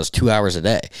whatever it was, 2 hours a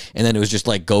day. And then it was just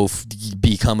like go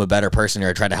become a better person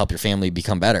or try to help your family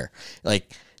become better.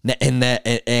 Like,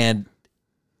 and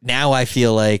now I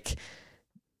feel like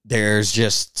there's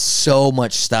just so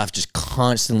much stuff just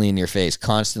constantly in your face,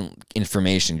 constant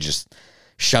information just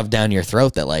shoved down your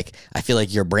throat that like I feel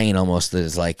like your brain almost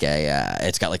is like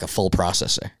it's got like a full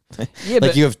processor. Yeah,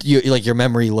 like your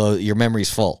memory's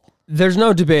full. There's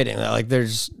no debating that. Like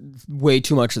there's way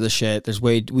too much of the shit.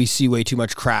 We see way too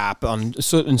much crap in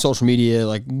social media,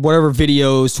 like whatever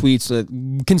videos,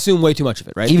 tweets, consume way too much of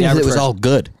it, right? Even if it was all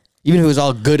good. Even if it was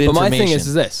all good information. But my thing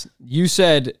is this. You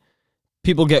said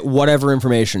people get whatever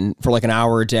information for like an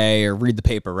hour a day or read the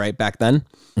paper, right? Back then,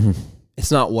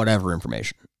 it's not whatever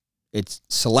information. It's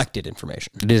selected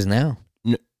information. It is now.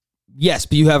 Yes,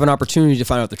 but you have an opportunity to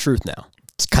find out the truth now.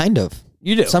 It's kind of.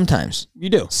 You do. Sometimes. You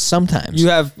do. Sometimes. You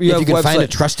have you can find a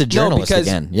trusted journalist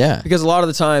again. Yeah. Because a lot of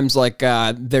the times, like,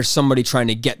 there's somebody trying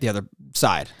to get the other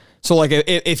side. So, like,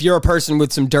 if you're a person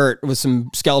with some dirt, with some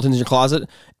skeletons in your closet,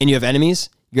 and you have enemies,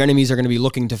 your enemies are going to be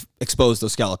looking to expose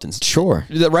those skeletons. Sure.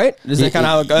 Is that right? Is that kind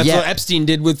of how that's what Epstein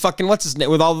did with fucking what's his name,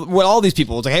 with all these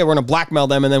people? It's like, hey, we're going to blackmail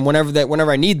them, and then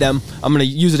whenever I need them, I'm going to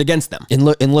use it against them. And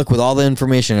look, with all the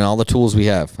information and all the tools we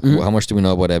have, how much do we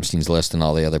know about Epstein's list and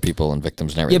all the other people and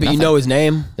victims and everything? Yeah, but you know his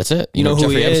name. That's it. You know who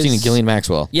Jeffrey he Epstein is. and Ghislaine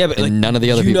Maxwell. Yeah, but like, none of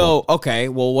the other people. Okay,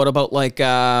 well, what about like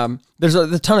there's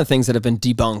a ton of things that have been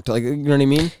debunked. Like, you know what I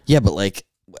mean? Yeah, but like.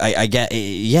 I get,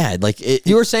 yeah, like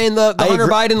you were saying the Hunter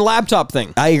Biden laptop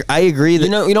thing. I agree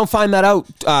that you don't find that out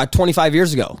 25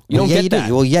 years ago. You don't get that.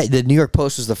 Well, yeah, the New York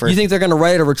Post was the first. You think they're going to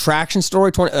write a retraction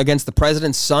story against the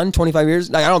president's son 25 years?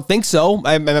 Like, I don't think so.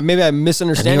 Maybe I'm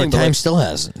misunderstanding. The New York Times still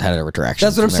hasn't had a retraction.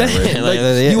 That's what I'm saying.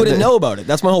 Like, you wouldn't know about it.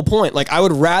 That's my whole point. Like, I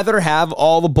would rather have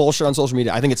all the bullshit on social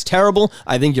media. I think it's terrible.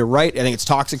 I think you're right. I think it's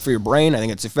toxic for your brain. I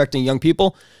think it's affecting young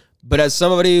people. But as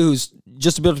somebody who's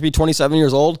just about to be 27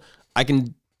 years old, I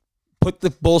can put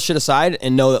the bullshit aside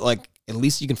and know that, like, at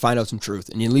least you can find out some truth,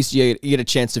 and at least you get a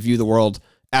chance to view the world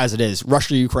as it is.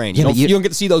 Russia, Ukraine. You don't get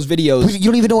to see those videos. You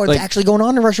don't even know what's actually going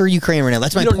on in Russia or Ukraine right now.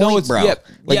 That's my point, bro. Yeah,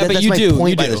 but you do.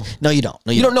 You do. No, you don't.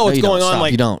 You don't know what's going on.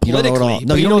 Like, you don't. You don't know at all.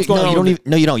 No, you know what's going on.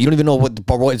 You don't even know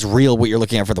what's real. What you're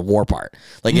looking at for the war part.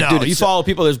 Like, no, dude, you follow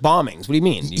people. There's bombings. What do you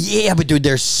mean? Yeah, but dude,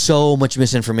 there's so much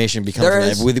misinformation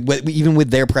becoming from that, even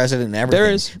with their president and everything.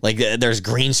 There is. Like, there's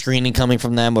green screening coming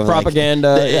from them.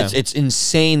 Propaganda. It's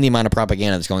insane the amount of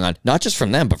propaganda that's going on. Not just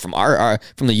from them, but from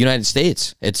from the United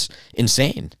States. It's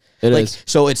insane. It is.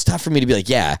 So it's tough for me to be like,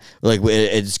 yeah, like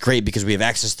it's great because we have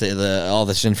access to all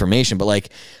this information. But like,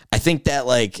 I think that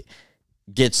like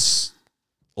gets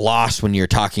lost when you're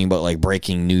talking about like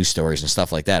breaking news stories and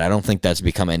stuff like that. I don't think that's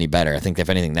become any better. I think if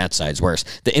anything, that side's worse.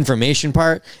 The information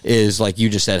part is like you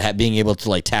just said, being able to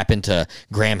like tap into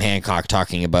Graham Hancock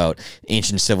talking about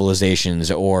ancient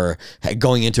civilizations, or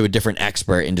going into a different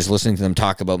expert and just listening to them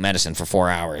talk about medicine for 4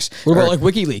 hours. What about like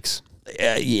WikiLeaks?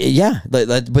 Yeah, but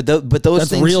those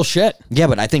That's things, real shit. Yeah,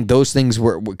 but I think those things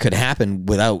could happen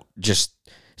without just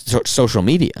social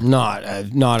media. Not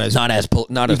as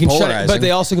polarizing, but they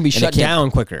also can be shut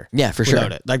down quicker. Yeah, for sure.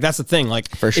 It. Like that's the thing.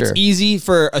 Like for sure, it's easy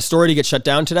for a story to get shut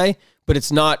down today, but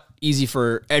it's not easy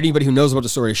for anybody who knows about the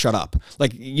story to shut up.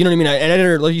 Like, you know what I mean? An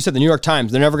editor, like you said, the New York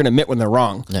Times, they're never going to admit when they're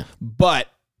wrong. Yeah. But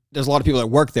there's a lot of people that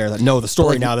work there that know the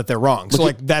story now that they're wrong. So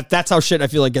like that's how shit I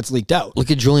feel like gets leaked out. Look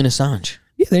at Julian Assange.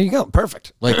 Yeah, there you go.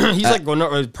 Perfect. Like he's like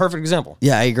a perfect example.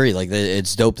 Yeah, I agree. Like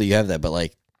it's dope that you have that, but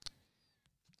like,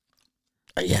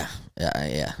 yeah,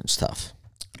 it's tough.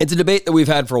 It's a debate that we've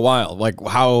had for a while. Like,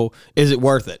 how is it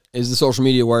worth it? Is the social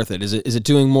media worth it? Is it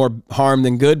doing more harm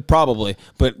than good? Probably,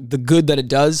 but the good that it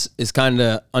does is kind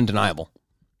of undeniable,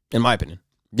 in my opinion.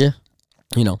 Yeah,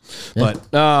 you know. Yeah.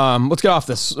 But let's get off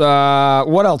this.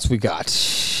 What else we got,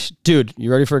 dude?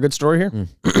 You ready for a good story here?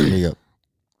 Here you go.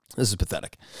 This is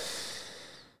pathetic.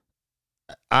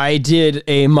 I did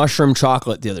a mushroom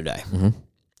chocolate the other day. Mm-hmm.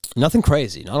 Nothing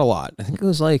crazy, not a lot. I think it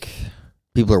was like.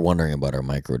 People are wondering about our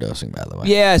microdosing, by the way.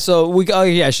 Yeah, so we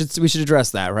should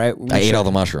address that, right? I ate all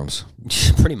the mushrooms.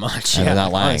 Pretty much. I'm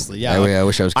not lying. Honestly, yeah. I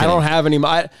wish I was kidding. I don't have any.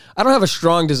 I don't have a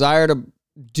strong desire to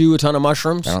do a ton of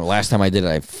mushrooms. Last time I did it,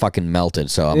 I fucking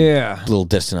melted. So I'm a little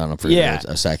distant on them for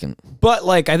a second. But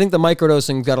like, I think the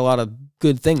microdosing got a lot of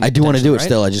good things. I do want to do it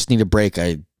still. I just need a break.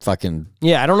 I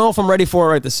don't know if I'm ready for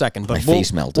it right this second. But my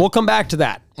face melted. We'll come back to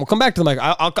that. We'll come back to the mic.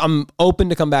 I'm open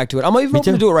to come back to it. I'm even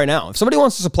open to do it right now. If somebody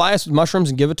wants to supply us with mushrooms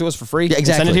and give it to us for free,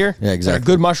 send it here. Yeah, exactly. They're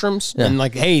good mushrooms, and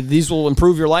like, hey, these will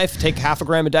improve your life. Take half a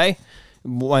gram a day.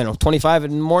 25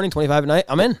 in the morning, 25 at night.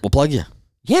 I'm in. We'll plug you.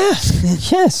 Yeah.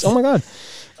 Yes. Oh my god.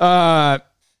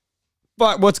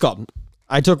 But what's called?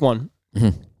 I took one.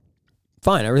 Mm-hmm.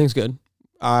 Fine. Everything's good.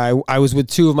 I was with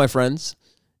two of my friends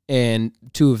and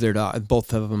two of their dogs.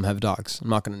 Both of them have dogs. I'm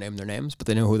not going to name their names, but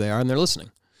they know who they are and they're listening.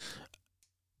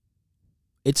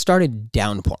 It started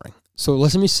downpouring. So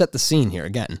let me set the scene here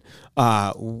again.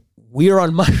 We are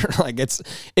on mushrooms. Like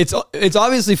it's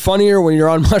obviously funnier when you're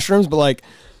on mushrooms, but like,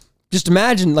 just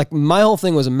imagine. Like my whole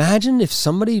thing was, imagine if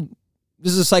somebody.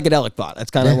 This is a psychedelic thought.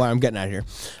 That's kind of why I'm getting at here.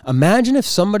 Imagine if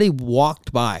somebody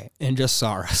walked by and just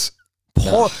saw us.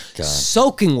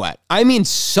 Soaking wet. I mean,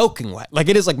 soaking wet. Like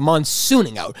it is like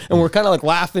monsooning out. And we're kind of like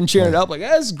laughing, cheering it up. Like,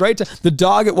 this is great. The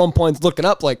dog at one point is looking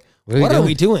up like, what are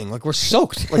we doing? Like, we're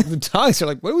soaked. Like the dogs are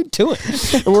like, what are we doing?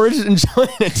 And we're just enjoying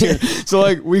it here. So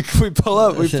like we pull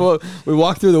up, we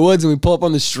walk through the woods and we pull up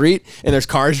on the street and there's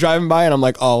cars driving by and I'm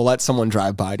like, oh, let someone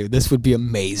drive by, dude. This would be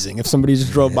amazing if somebody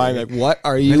just drove by and like, what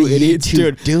are you idiots,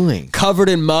 dude? Doing covered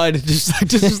in mud,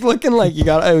 just looking like you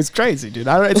got. It was crazy, dude.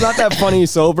 It's not that funny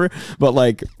sober, but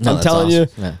like I'm telling you.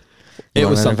 Yeah. It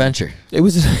was an adventure. It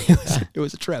was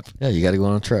a trip. Yeah, you got to go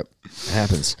on a trip. It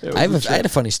happens. I had a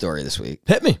funny story this week.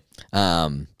 Hit me,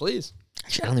 please.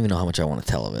 Actually, I don't even know how much I want to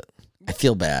tell of it. I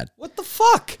feel bad. What the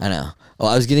fuck? I know. Well,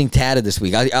 I was getting tatted this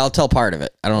week. I'll tell part of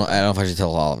it. I don't know if I should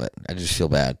tell all of it. I just feel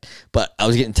bad. But I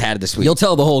was getting tatted this week. You'll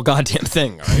tell the whole goddamn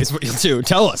thing. All right, is what you'll do.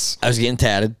 Tell us. I was getting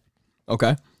tatted.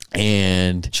 Okay.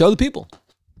 And show the people.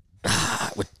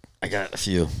 I got a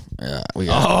few. We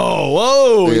got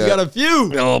a few.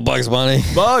 We got a little Bugs Bunny.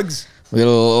 Bugs. We got a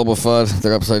little Elba Fudd.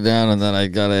 They're upside down, and then I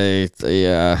got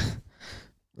a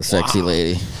sexy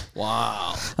lady.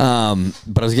 Wow.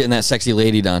 But I was getting that sexy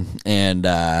lady done, and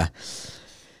the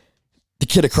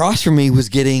kid across from me was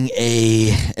getting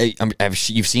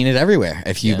you've seen it everywhere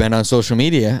if you've been on social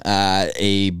media,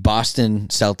 a Boston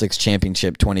Celtics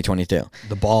championship 2022.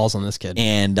 The balls on this kid.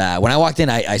 And when I walked in,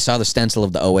 I saw the stencil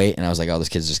of the 08, and I was like, oh, this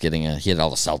kid's just getting he had all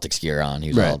the Celtics gear on. He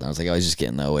was I was like, oh, he's just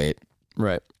getting the 08.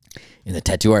 Right. And the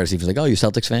tattoo artist, he was like, oh, you a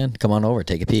Celtics fan? Come on over,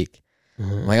 take a peek.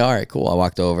 Mm-hmm. I'm like, all right, cool. I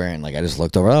walked over and like I just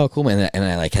looked over. Oh, cool, man. And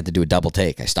I like had to do a double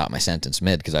take. I stopped my sentence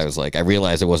mid because I was like, I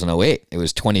realized it wasn't 08. It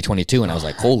was 2022, and I was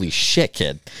like, holy shit,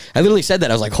 kid. I literally said that.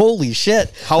 I was like, holy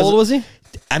shit. How old was he?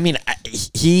 I mean,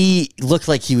 he looked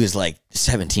like he was like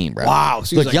 17, bro. Wow,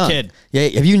 so he was like young. A kid. Yeah,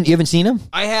 you haven't seen him?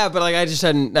 I have, but like I just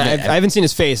hadn't. I haven't seen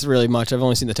his face really much. I've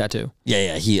only seen the tattoo.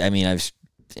 Yeah. He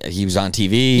was on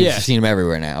TV. Yeah, I've seen him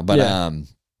everywhere now. But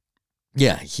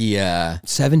he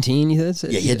 17. You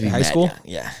said? Yeah, he had to be high school.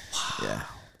 Yeah. Wow. Yeah,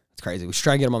 it's crazy. We should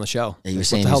try to get him on the show. Yeah, he was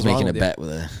saying he was making a bet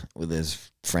with his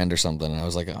friend or something, and I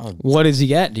was like, oh, what does he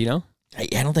get? Do you know?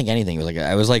 I don't think anything.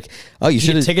 I was like, oh, you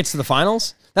should get tickets to the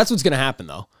finals. That's what's gonna happen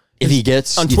though. If he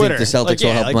gets on you Twitter. think the Celtics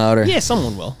will help him out? Or? Yeah,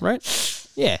 someone will, right?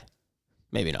 Yeah.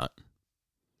 Maybe not.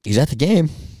 He's at the game.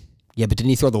 Yeah, but didn't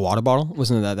he throw the water bottle?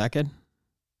 Wasn't that kid?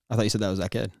 I thought you said that was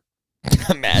that kid.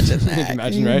 Imagine that.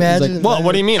 Imagine, right? Imagine like, well,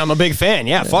 what do you mean? I'm a big fan.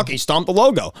 Yeah, fuck, he stomped the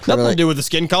logo. Nothing to do with the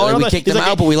skin color. We kicked him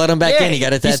out, but we let him back in. He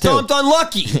got a tattoo. He stomped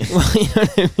unlucky. You know what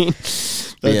I mean?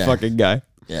 That fucking guy.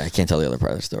 Yeah, I can't tell the other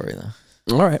part of the story,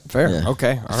 though. All right, fair. Yeah.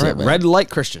 Okay, all That's right. it, man. Red light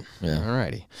Christian. Yeah. All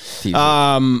righty. Teaser.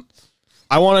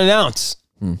 I want to announce.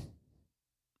 Do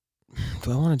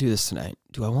I want to do this tonight?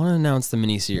 Do I want to announce the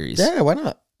miniseries? Yeah, why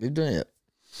not? We've done it.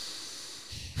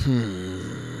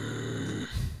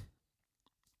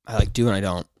 I like do and I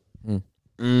don't.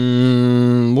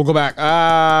 We'll go back.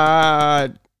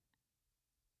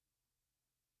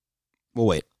 We'll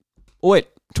wait. We'll wait.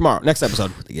 Tomorrow, next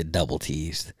episode. They get double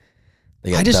teased.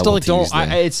 I just don't.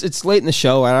 It's late in the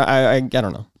show. I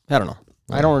don't know. I don't know.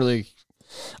 Yeah. I don't really.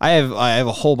 I have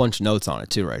a whole bunch of notes on it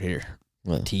too right here.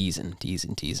 What? Teasing.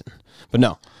 But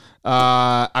no.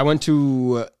 I went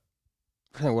to.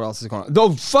 I don't know what else is going on.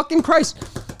 Oh fucking Christ!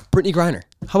 Brittany Griner.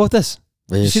 How about this?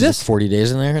 You see this? 40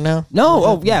 days in there now? No.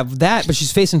 Oh yeah, that. But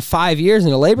she's facing 5 years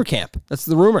in a labor camp. That's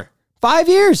the rumor. 5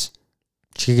 years.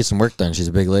 She could get some work done. She's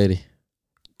a big lady.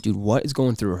 Dude, what is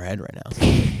going through her head right now?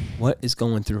 What is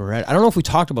going through her head? I don't know if we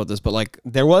talked about this, but like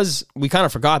we kind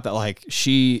of forgot that like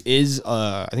she is,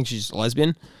 I think she's a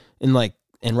lesbian, and like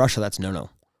in Russia, that's no.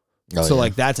 Oh, so yeah.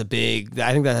 like that's I think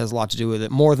that has a lot to do with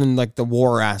it, more than like the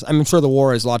war I'm sure the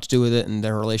war has a lot to do with it and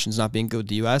their relations not being good with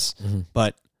the U.S.,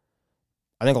 but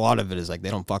I think a lot of it is like they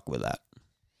don't fuck with that.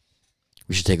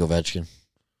 We should take Ovechkin.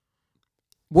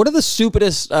 What are the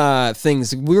stupidest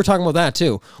things? We were talking about that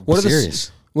too. What are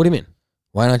serious? What do you mean?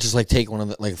 Why not just like take one of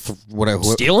the like whatever?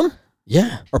 Steal him?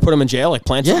 Yeah, or put him in jail? Like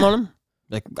plant something on him?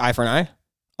 Like eye for an eye?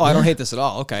 Oh, I don't hate this at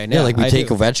all. Okay, yeah, like we take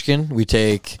Ovechkin. We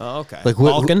take okay, like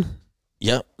Malkin.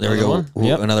 Yep, there we go.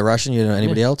 Yep. Another Russian. You know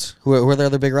anybody else? Who are the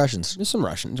other big Russians? There's some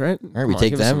Russians, right? All right, we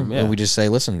take them and we just say,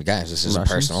 listen, guys, this isn't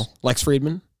personal. Lex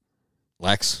Friedman.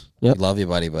 Lex, yep. We love you,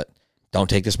 buddy, but don't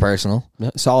take this personal.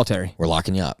 Yeah. Solitary. We're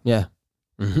locking you up. Yeah.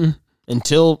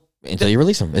 Until you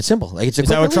release them. It's simple. Like it's a is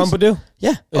that what Trump would do?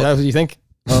 Yeah. Is that what you think?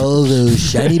 All those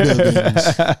shiny buildings.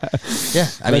 Yeah,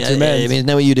 I mean, isn't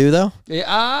that what you do though? Yeah,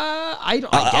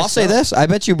 I'll say this. I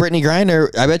bet you Brittany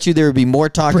Griner. I bet you there would be more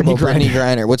talk about Brittany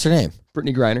Griner. What's her name?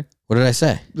 Brittany Griner. What did I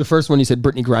say? The first one you said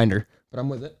Brittany Grinder, but I'm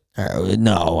with it.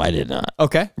 No, I did not.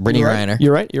 Okay, Brittany Griner.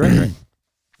 You're right.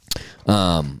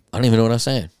 I don't even know what I was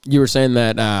saying. You were saying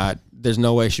that there's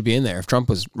no way she'd be in there if Trump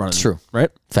was running. It's true,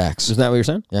 right? Facts. Isn't that what you're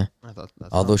saying? Yeah. I thought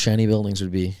all those shiny buildings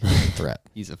would be a threat.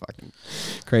 He's a fucking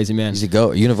crazy man. He's a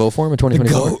goat. Are you gonna vote for him in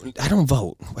 2024? I don't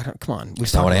vote. Come on.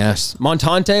 That's not what I asked.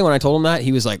 Montante, when I told him that,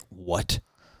 he was like, "What?"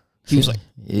 He was like,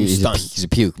 he's stunned. He's a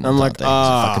puke. I'm like, he's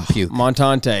a fucking puke.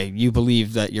 Montante, you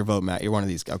believe that your vote matters. You're one of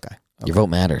these. Okay. Your vote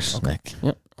matters, Nick.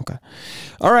 Yep. Okay.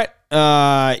 All right.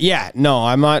 Yeah. No,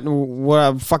 I'm not.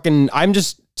 I'm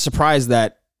just surprised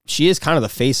that she is kind of the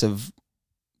face of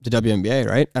the WNBA,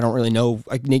 right? I don't really know.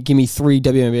 Give me 3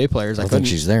 WNBA players. I don't think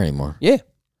she's there anymore. Yeah.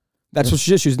 That's what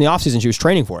she did. She was in the offseason. She was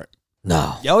training for it.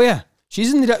 No. Oh, yeah.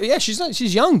 She's in the. Yeah, she's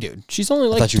young, dude. She's only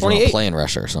like 28. I thought she was going to play in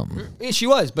Russia or something. Yeah, she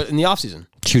was, but in the offseason.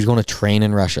 She was going to train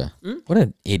in Russia. What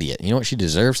an idiot. You know what? She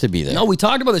deserves to be there. No, we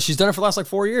talked about this. She's done it for the last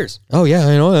 4 years. Oh, yeah.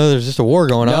 I know. There's just a war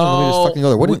going on. Let me just fucking go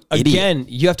there. What an idiot. Again,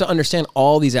 you have to understand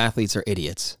all these athletes are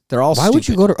idiots. They're all Why stupid. would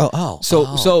you go to.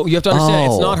 So you have to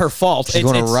understand it's not her fault. She's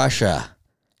going to Russia.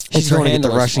 She's going to get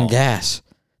the Russian gas.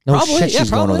 No shit, she's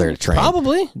going over there to train.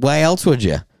 Probably. Why else would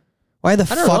you? Why the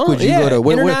fuck would you go to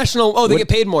international? They get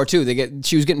paid more too.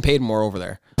 She was getting paid more over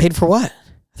there. Paid for what?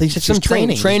 I think she's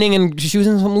training, and she was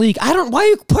in some league. I don't. Why are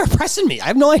you pressing me? I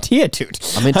have no idea, dude.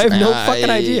 I have no fucking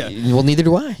idea. Well, neither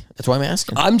do I. That's why I'm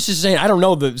asking. I'm just saying I don't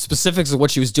know the specifics of what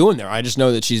she was doing there. I just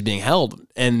know that she's being held.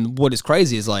 And what is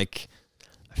crazy is like,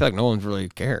 I feel like no one really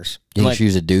cares. You think she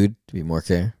was a dude to be more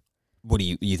care? What do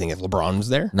you think if LeBron was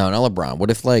there? No, not LeBron. What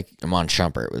if like Iman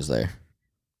Shumpert was there?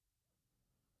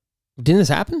 Didn't this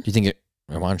happen? Do you think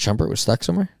Iman Shumpert was stuck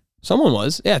somewhere? Someone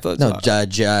was. Yeah, I thought no.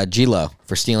 G-Lo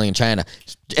for stealing in China.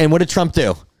 And what did Trump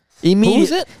do? Who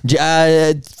was it?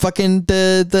 Fucking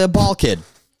the ball kid,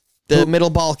 the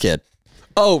middle ball kid.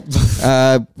 Oh,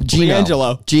 Gino.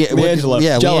 Leangelo. Leangelo.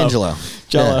 Yeah, Leangelo.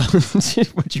 Jello.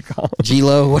 What'd you call him?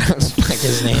 G-Lo. What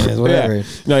his name is? Whatever. Yeah.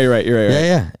 No, you're right.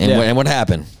 Yeah. And what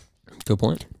happened? Good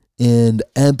point. And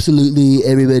absolutely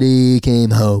everybody came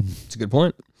home. It's a good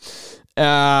point.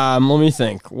 Let me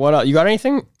think. What else? You got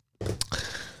anything?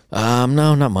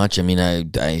 No, not much. I mean, I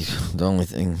the only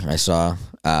thing I saw.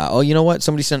 You know what?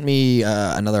 Somebody sent me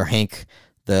another Hank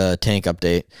the Tank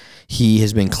update. He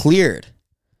has been cleared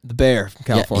The bear from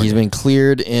California. Yeah, he's been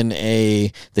cleared in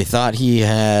a. They thought he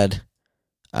had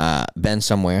been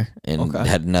somewhere and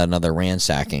had another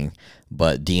ransacking,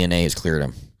 but DNA has cleared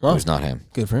him. It was not him.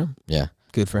 Good for him. Yeah.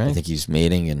 Good for him. I think he's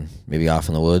mating and maybe off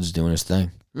in the woods doing his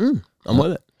thing. I'm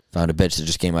with it. Found a bitch that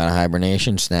just came out of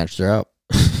hibernation, snatched her up.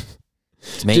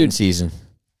 It's mating season.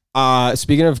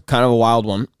 Speaking of kind of a wild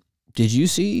one, did you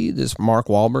see this Mark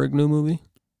Wahlberg new movie?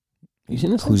 You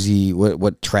seen this? Who's he?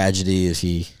 What tragedy is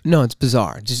he? No, it's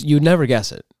bizarre. Just you'd never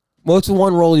guess it. What's the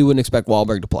one role you wouldn't expect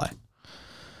Wahlberg to play?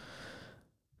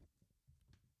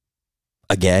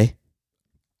 A gay?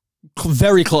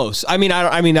 Very close. I mean,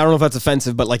 I don't know if that's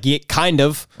offensive, but like, kind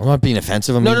of. I'm not being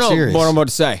offensive. I'm no, being serious. What I'm about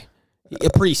to say, a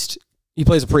priest. He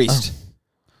plays a priest.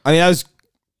 I mean, that was,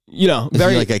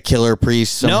 very like a killer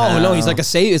priest. Somehow? No, he's like a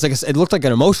save. It's like it looked like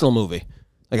an emotional movie,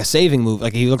 like a saving movie.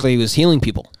 Like he looked like he was healing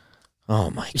people. Oh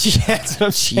my God. Yeah, that's what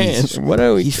I'm saying. What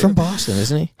are we? He's from Boston,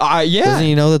 isn't he? Yeah. Doesn't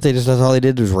he know that that's all they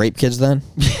did was rape kids then?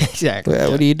 Exactly.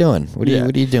 What are you doing? What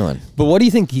are you doing? But what do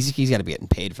you think? He's got to be getting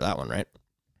paid for that one, right?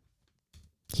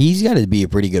 He's got to be a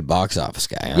pretty good box office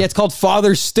guy. Huh? Yeah, it's called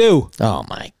Father Stu. Oh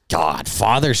my God,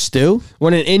 Father Stu!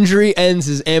 When an injury ends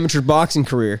his amateur boxing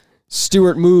career,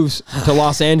 Stewart moves to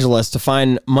Los Angeles to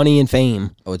find money and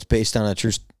fame. Oh, it's based on a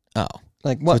true.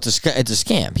 Like what? So it's a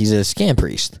scam. He's a scam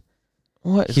priest.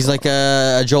 What? He's like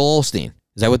a Joel Osteen.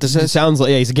 Is that what this It is? sounds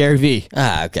like he's a Gary V.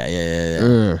 Okay,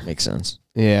 yeah. Makes sense.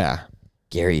 Yeah.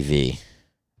 Gary V.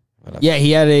 Yeah,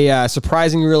 he had a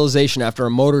surprising realization after a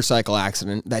motorcycle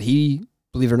accident that he,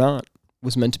 believe it or not,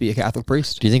 was meant to be a Catholic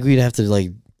priest. Do you think we'd have to like?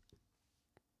 Do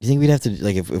you think we'd have to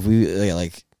like if we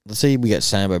like let's say we got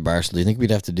signed by Barstool? Do you think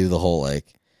we'd have to do the whole like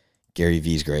Gary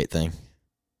V's great thing?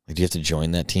 Like, do you have to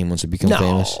join that team once it becomes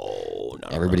famous? No.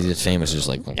 Everybody that's famous is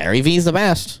like Gary V's the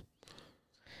best.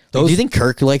 Do you think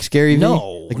Kirk likes Gary V?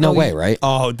 No. Like, no way, right?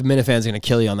 Oh, the Minutefan's going to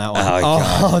kill you on that one. Oh,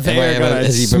 God. They're going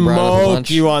to smoke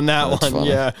you on that one. Funny.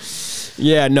 Yeah.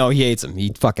 Yeah, no, he hates him.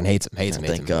 He fucking hates him.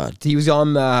 Thank God. He was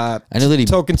on I know that he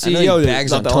Token I know CEO. he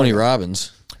bags on Tony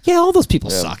Robbins. Yeah, all those people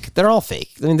suck. They're all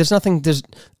fake. I mean,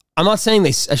 I'm not saying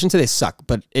I shouldn't say they suck,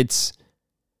 but it's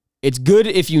good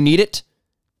if you need it.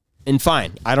 And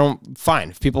fine.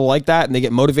 If people like that and they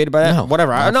get motivated by that,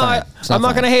 whatever. I'm not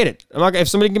going to hate it. If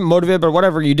somebody get motivated by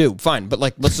whatever you do, fine. But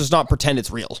like, let's just not pretend it's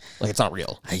real. Like, it's not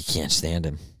real. I can't stand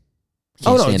him.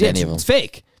 It's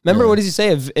fake. Remember, what does he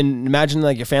say? Imagine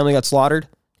like your family got slaughtered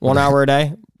 1 hour a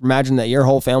day. Imagine that your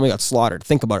whole family got slaughtered.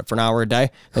 Think about it for an hour a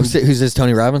day. Who's this,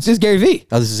 Tony Robbins? This is Gary V.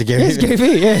 Oh, this is a Gary V. This is Gary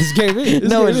V. Yeah, this is Gary V.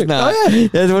 No, it's not. Oh, yeah.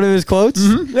 That's one of his quotes?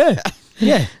 Mm-hmm. Yeah.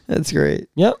 Yeah. That's great.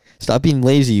 Yep. Stop being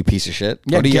lazy, you piece of shit.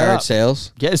 Yeah, Go to get yard up.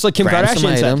 sales. Yeah, it's like Kim grab Kardashian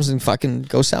some said. items and fucking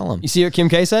go sell them. You see what Kim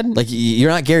K said? Like, you're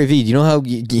not Gary V. Do you know how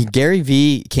Gary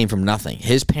V came from nothing?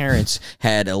 His parents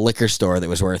had a liquor store that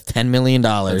was worth $10 million,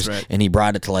 right. and he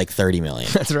brought it to like $30 million.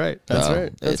 That's right. That's So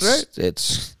right. That's right.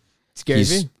 It's Gary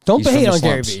V. Don't hate on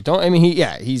Gary V. Don't. I mean,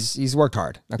 he's worked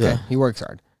hard. Okay, Yeah. he works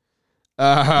hard.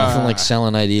 nothing like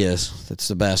selling ideas. That's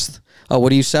the best. Oh, what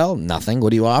do you sell? Nothing. What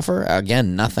do you offer?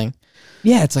 Again, nothing.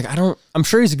 Yeah, it's like I'm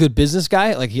sure he's a good business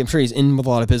guy. Like I'm sure he's in with a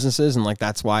lot of businesses, and like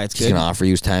that's why it's He's good. gonna offer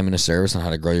you his time and his service on how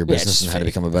to grow your business and how to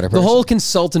become a better person. The whole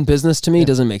consultant business to me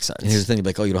doesn't make sense. And here's the thing,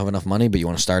 like, oh, you don't have enough money, but you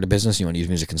want to start a business, you want to use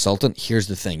me as a consultant. Here's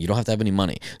the thing, you don't have to have any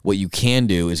money. What you can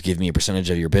do is give me a percentage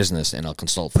of your business, and I'll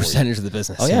consult for Percentage of the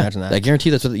business. you. Oh yeah, Imagine that. I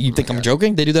guarantee that's what you think. I'm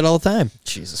joking. They do that all the time.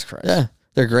 Jesus Christ. Yeah,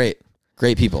 they're great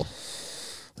people.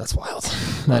 That's wild.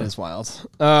 That is wild.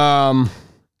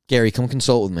 Gary, come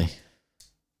consult with me.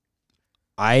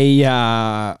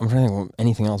 I'm trying to think of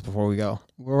anything else before we go.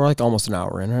 We're like almost an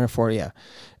hour in, 40, yeah.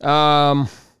 Oh,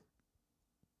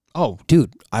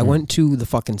 dude, I went to the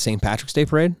fucking St. Patrick's Day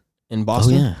parade in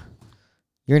Boston. Oh yeah,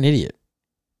 you're an idiot.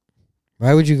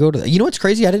 Why would you go to that? You know what's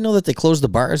crazy? I didn't know that they closed the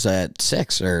bars at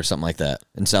 6 or something like that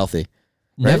in Southie.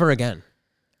 Never again,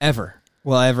 ever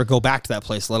will I ever go back to that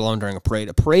place, let alone during a parade.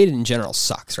 A parade in general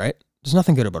sucks, right? There's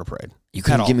nothing good about a parade. You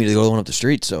couldn't get me to go to the one up the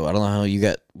street, so I don't know how you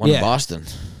got one in Boston.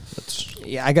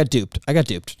 Yeah, I got duped.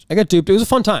 It was a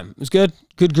fun time. It was good.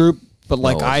 Good group. But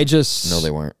like, No,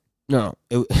 they weren't. No.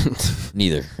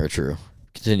 Neither are true.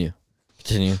 Continue.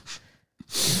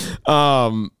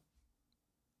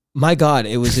 My God,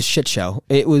 it was a shit show.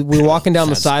 We were walking down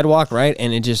the sidewalk, right?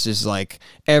 And it just is like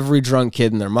every drunk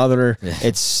kid and their mother. Yeah.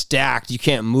 It's stacked. You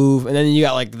can't move. And then you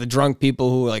got like the drunk people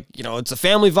who like, it's a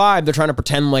family vibe. They're trying to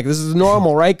pretend like this is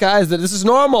normal, right, guys? That this is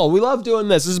normal. We love doing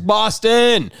this. This is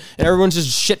Boston. And everyone's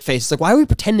just shit-faced. It's like, why are we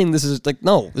pretending this is like,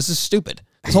 no, this is stupid.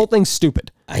 This whole thing's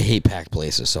stupid. I hate packed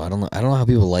places, so I don't know how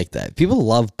people like that. People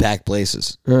love packed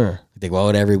places. They go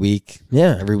out every week.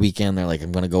 Yeah. Every weekend they're like,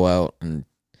 I'm going to go out and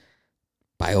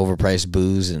buy overpriced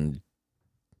booze and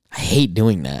I hate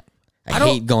doing that. I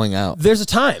hate going out. There's a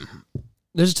time.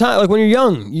 There's a time, like when you're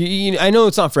young. I know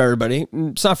it's not for everybody.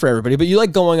 It's not for everybody, but you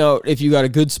like going out if you got a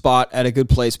good spot at a good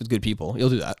place with good people. You'll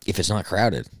do that If it's not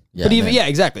crowded. Yeah, but even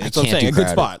exactly. That's what I'm saying. A good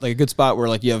crowded. spot, like a good spot where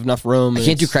like you have enough room. I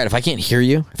can't do crowd. If I can't hear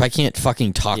you, if I can't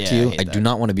fucking talk Yeah, to I you, hate I that. do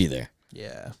not want to be there.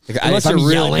 Yeah, Like, unless if I'm you're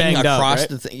really yelling banged up, across right?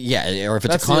 the thing, yeah, or if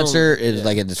it's That's a the only- concert, it's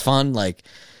like it's fun. Like,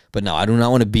 but no, I do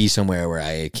not want to be somewhere where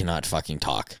I cannot fucking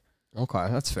talk. Okay,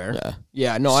 that's fair. Yeah,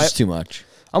 Yeah, no, it's just too much.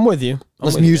 I'm with you.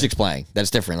 Unless music's playing, that's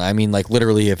different. I mean, like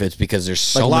literally, if it's because there's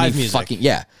so Like live many music. fucking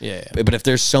Yeah. But if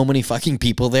there's so many fucking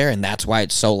people there, and that's why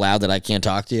it's so loud that I can't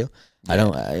talk to you,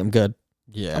 I'm good.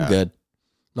 Yeah, I'm good.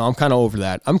 No, I'm kind of over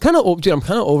that. I'm kind of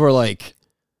over like.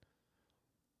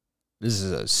 This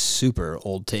is a super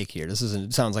old take here. It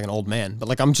sounds like an old man, but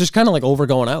like I'm just kind of like over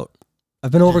going out.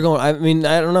 I've been over going. I mean,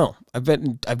 I don't know. I've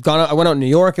gone out. I went out in New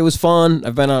York. It was fun.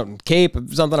 I've been out in Cape.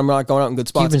 Something. I'm not going out in good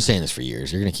spots. You've been saying this for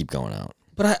years. You're gonna keep going out.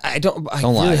 But I Don't lie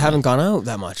really to me. haven't gone out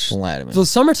that much. Don't lie to me. For the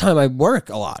summertime, I work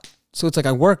a lot. So it's like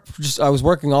I was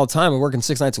working all the time. I'm working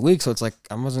 6 nights a week. So it's like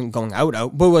I wasn't going out.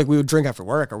 But like we would drink after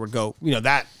work or would go,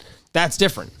 that's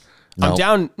different. I'm No.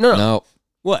 down. No. No,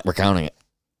 What? we're counting it.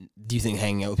 Do you think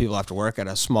hanging out with people after work at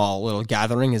a small little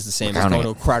gathering is the same as counting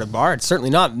going to a crowded bar? It's certainly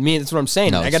not. Me, that's what I'm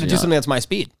saying. No, I got to it's do not. something that's my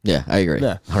speed. Yeah, I agree.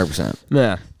 Yeah. 100%.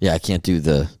 Yeah. Yeah, I can't do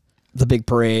the big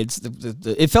parades.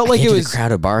 It felt like I it can't do was the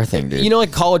crowded bar thing, dude.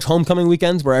 like college homecoming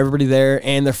weekends where everybody there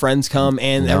and their friends come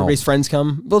and No. everybody's friends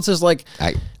come. Well, it's just like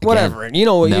whatever. again, You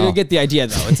no. get the idea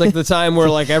though. It's like the time where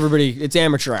like it's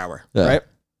amateur hour, Yeah. right?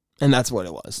 And that's what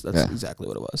it was. That's Yeah. exactly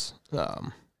what it was.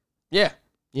 Yeah.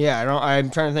 I'm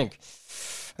trying to think.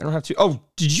 I don't have to. Oh,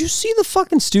 did you see the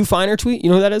fucking Stu Feiner tweet? You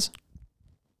know who that is?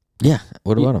 Yeah.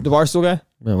 What about him? The Barstool guy,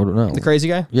 Yeah, no. the crazy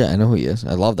guy. Yeah, I know who he is.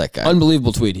 I love that guy.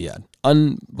 Unbelievable tweet he had.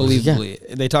 Unbelievably.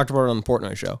 They talked about it on the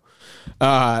Portnoy show.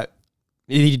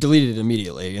 He deleted it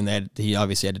immediately, and he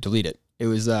obviously had to delete it. It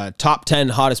was top 10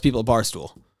 hottest people at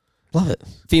Barstool. Love it.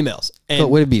 Females. And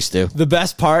Way to be, Stu. the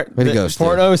best part, Way to that go, Stu.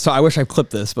 Portnoy was, I wish I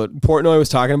clipped this, but Portnoy was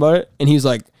talking about it, and he was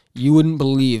like, you wouldn't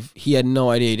believe he had no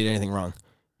idea he did anything wrong.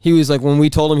 He was like, when we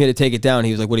told him he had to take it down,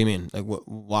 he was like, what do you mean? Like,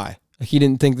 why? Like, he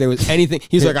didn't think there was anything.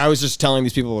 He's like, I was just telling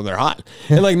these people they're hot.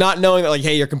 And like, not knowing that, like,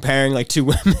 hey, you're comparing like two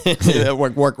women that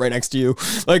work right next to you.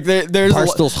 Like, there's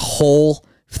Barstool's whole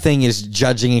thing is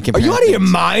judging and Are comparing. you out of your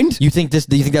things. mind? Do you think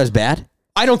that was bad?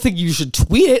 I don't think you should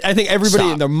tweet it. I think everybody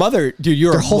Stop. and their mother, dude,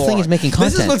 you're Their a whole thing moron. is making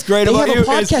content. This is what's great they about have you. a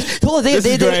podcast. Hold on, This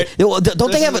is great.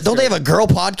 Don't they have a girl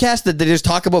podcast that they just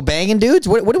talk about banging dudes?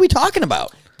 What are we talking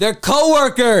about? They're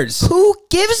coworkers. Who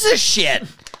gives a shit?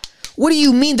 What do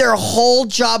you mean their whole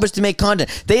job is to make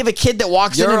content? They have a kid that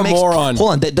walks You're in and a makes... moron.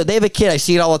 Hold on. They have a kid. I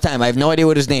see it all the time. I have no idea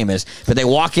what his name is. But they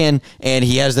walk in and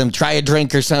he has them try a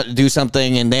drink or do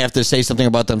something and they have to say something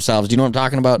about themselves. Do you know what I'm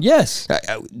talking about? Yes.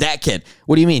 That kid.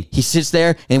 What do you mean? He sits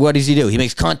there and what does he do? He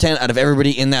makes content out of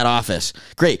everybody in that office.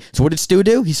 Great. So what did Stu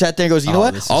do? He sat there and goes, you know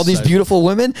this what? is All these so- beautiful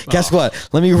women, guess what?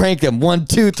 Let me rank them. 1,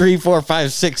 2, 3, 4,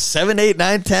 5, 6, 7, 8,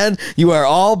 9, 10. You are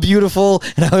all beautiful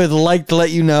and I would like to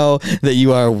let you know that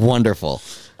you are wonderful.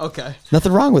 Okay.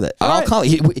 Nothing wrong with it. I'll right. call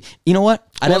you know what?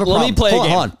 I'd Well, have a let problem. me play a Hold on,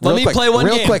 game. hold on. Let Real me quick, play one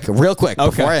real game. quick. Okay.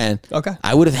 Before I end, Okay.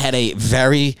 I would have had a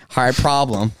very hard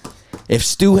problem if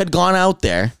Stu had gone out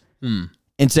there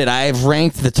and said, I've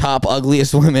ranked the top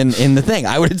ugliest women in the thing.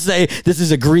 I would say this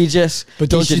is egregious. But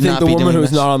don't you think the woman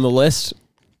who's not on the list?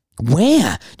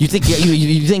 Where? You think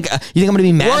you think I'm going to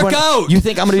be mad? Work out! You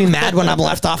think I'm going to be mad when I'm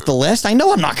left off the list? I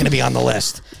know I'm not going to be on the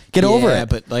list. Get over Yeah, it.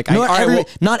 but, like,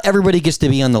 not everybody gets to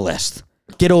be on the list.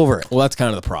 Get over it. Well, that's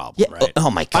kind of the problem, Yeah. right? Oh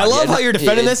my god. I love Yeah, how you're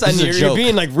defending this, and is a you're joke.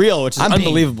 being like real, which is I'm being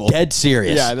unbelievable. dead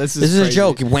serious. Yeah, this is a crazy.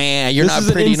 joke. Wah, you're This not is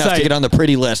an pretty enough to insight. get on the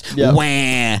pretty list. Yep. Wah.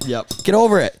 Yep. Get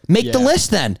over it. Make the Yeah.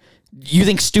 list then. You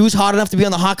think Stu's hot enough to be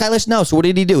on the Hawkeye list? No. So what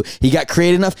did he do? He got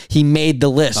creative enough. He made the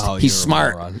list. Oh, He's you're a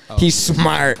smart. moron. Oh, He's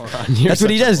smart. You're That's what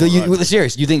he such a does. moron.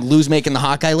 Serious. You think Lou's making the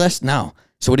Hawkeye list? No.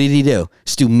 So what did he do?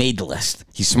 Stu made the list.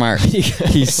 He's smart.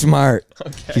 He's smart.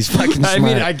 He's fucking smart. I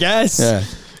mean, I guess. Yeah.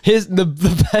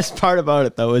 The best part about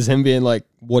it though is him being like,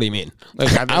 "What do you mean?" Like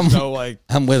I'm so like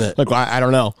I'm with it. I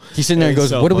don't know. He's sitting there and It's goes,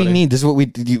 so "What do we funny. mean? This is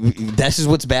what this is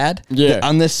what's bad? Yeah.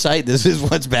 On this site, this is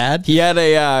what's bad?" He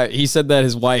had he said that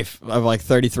his wife of like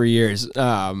 33 years,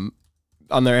 on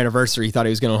their anniversary, he thought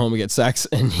he was going home to get sex,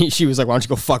 and she was like, "Why don't you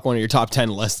go fuck one of your top 10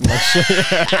 lists?"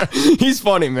 Like, he's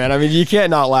funny, man. I mean, you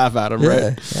can't not laugh at him,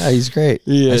 right? Yeah, he's great.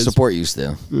 He I is. support you,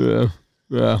 Stu.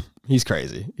 Yeah. He's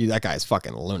crazy. That guy's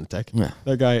fucking a lunatic. Yeah.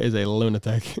 That guy is a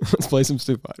lunatic. Let's play some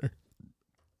Stu Fighter.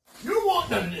 You want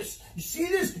none of this. You see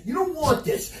this? You don't want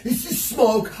this. This is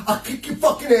smoke. I'll kick your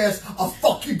fucking ass. I'll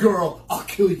fuck your girl. I'll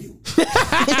kill you.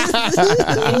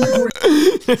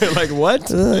 Like, what?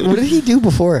 What did he do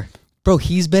before? Bro,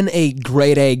 he's been a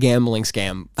grade A gambling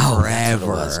scam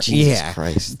forever. Jesus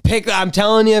Christ. I'm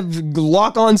telling you,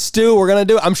 lock on Stu. We're gonna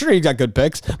do it. I'm sure he's got good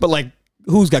picks, but like,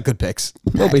 who's got good picks?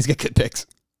 Nobody's got good picks.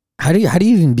 How do you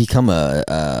even become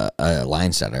a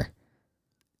line setter?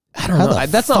 I don't know.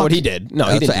 That's not what he did. No,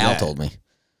 he That's didn't. what do Al that. told me.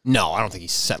 No, I don't think he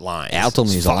set lines. Al told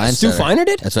me he's a line Stu setter. Feiner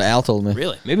did? That's what Al told me.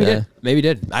 Really? Maybe he did. Maybe he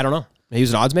did. I don't know. He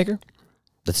was an odds maker.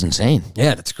 That's insane.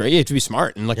 Yeah, that's great. You have to be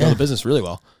smart and like know the business really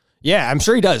well. Yeah, I'm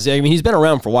sure he does. I mean, he's been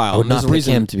around for a while. I would not There's a pick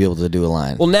reason him to be able to do a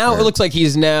line. Well, now it looks like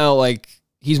he's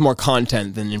more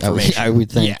content than information. I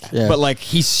would think. Yeah. But like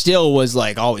he still was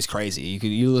like always crazy.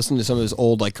 You listen to some of his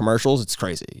old like commercials, it's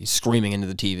crazy. He's screaming into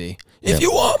the TV. If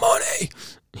you want money.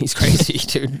 He's crazy,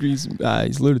 dude. He's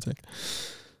lunatic.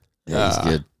 Yeah, he's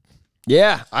good.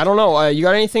 Yeah, I don't know. You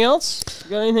got anything else? You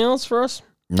got anything else for us?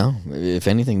 No. If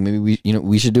anything, maybe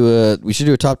we should do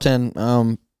a top 10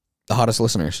 the hottest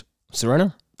listeners. So right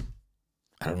now?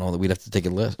 I don't know that we'd have to take a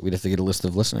list. We'd have to get a list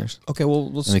of listeners. Okay, well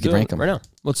let's And we do could rank it them right now.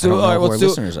 Let's I do. don't know All right, who our let's do.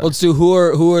 listeners are. Let's do.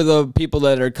 Who are the people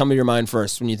that are coming to your mind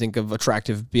first when you think of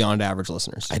attractive beyond average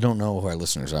listeners? I don't know who our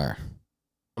listeners are.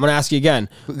 I'm gonna ask you again.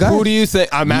 Go ahead. Who do you think?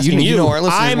 I'm asking you. You know our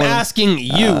listeners I'm more than- asking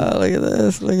you. Look at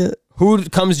this. Look at. Who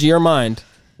comes to your mind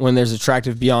when there's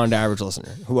attractive beyond average listener?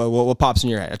 What pops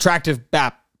in your head? Attractive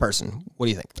BAP person. What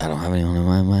do you think? I don't have anyone in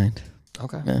my mind.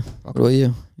 Okay. Yeah. What about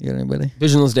you? You got anybody?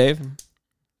 Visionless Dave.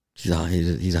 He's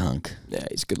a hunk. Yeah,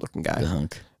 he's a good looking guy. He's a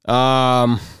hunk.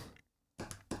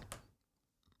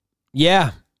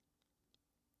 Yeah.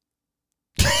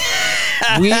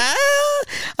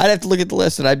 I'd have to look at the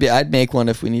list, and I'd make one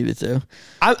if we needed to.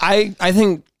 I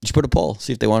think You should put a poll.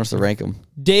 See if they want us to rank them.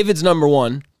 David's number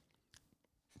one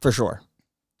for sure.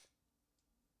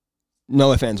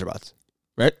 No ifs, ands, or buts.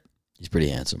 Right? He's pretty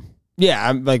handsome. Yeah,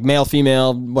 I'm like male,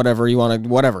 female, whatever you want to,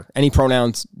 whatever. Any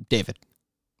pronouns, David.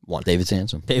 One. David's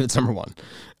handsome. David's number one.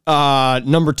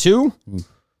 Number two.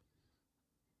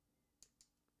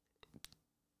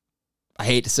 I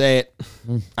hate to say it.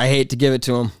 I hate to give it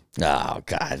to him. Oh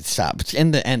God! Stop.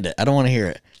 End it. I don't want to hear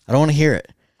it. I don't want to hear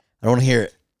it. I don't want to hear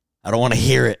it. I don't want to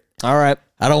hear it. All right.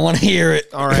 I don't want to hear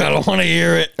it. All right. I don't want to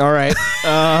hear it. All right.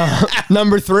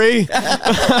 Number three.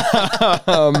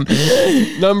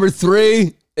 Number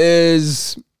three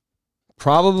is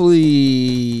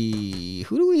probably,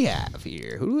 who do we have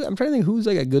here? I'm trying to think who's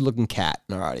like a good looking cat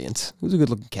in our audience. Who's a good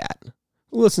looking cat?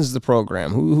 Who listens to the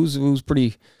program? Who's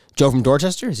pretty? Joe from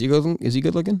Dorchester? Is he good? Is he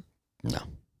good looking?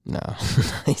 No,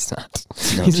 he's not.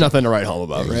 No, he's nothing to write home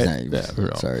about, Yeah, right? he's not- no.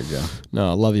 Sorry, Joe.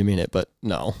 No, love you, mean it, but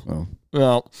no. Oh.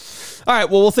 No. All right.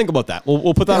 Well, we'll think about that.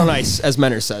 We'll put that on ice, as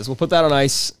Menner says. We'll put that on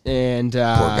ice, and Poor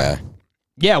guy.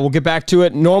 yeah, we'll get back to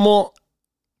it. Normal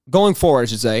going forward, I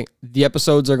should say. The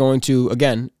episodes are going to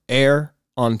again air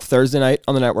on Thursday night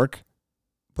on the network,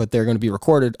 but they're going to be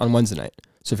recorded on Wednesday night.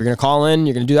 So if you're going to call in,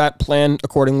 you're going to do that. Plan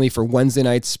accordingly for Wednesday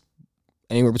nights,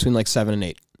 anywhere between like 7 and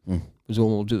 8. Is when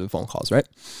we'll do the phone calls, right?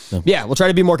 Yeah, we'll try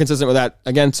to be more consistent with that.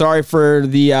 Again, sorry for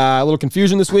the little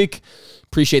confusion this week.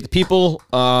 Appreciate the people.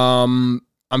 I'm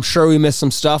sure we missed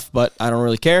some stuff, but I don't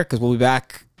really care because we'll be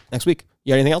back next week.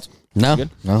 You got anything else? No, Good?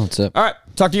 no, that's it. All right.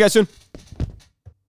 Talk to you guys soon.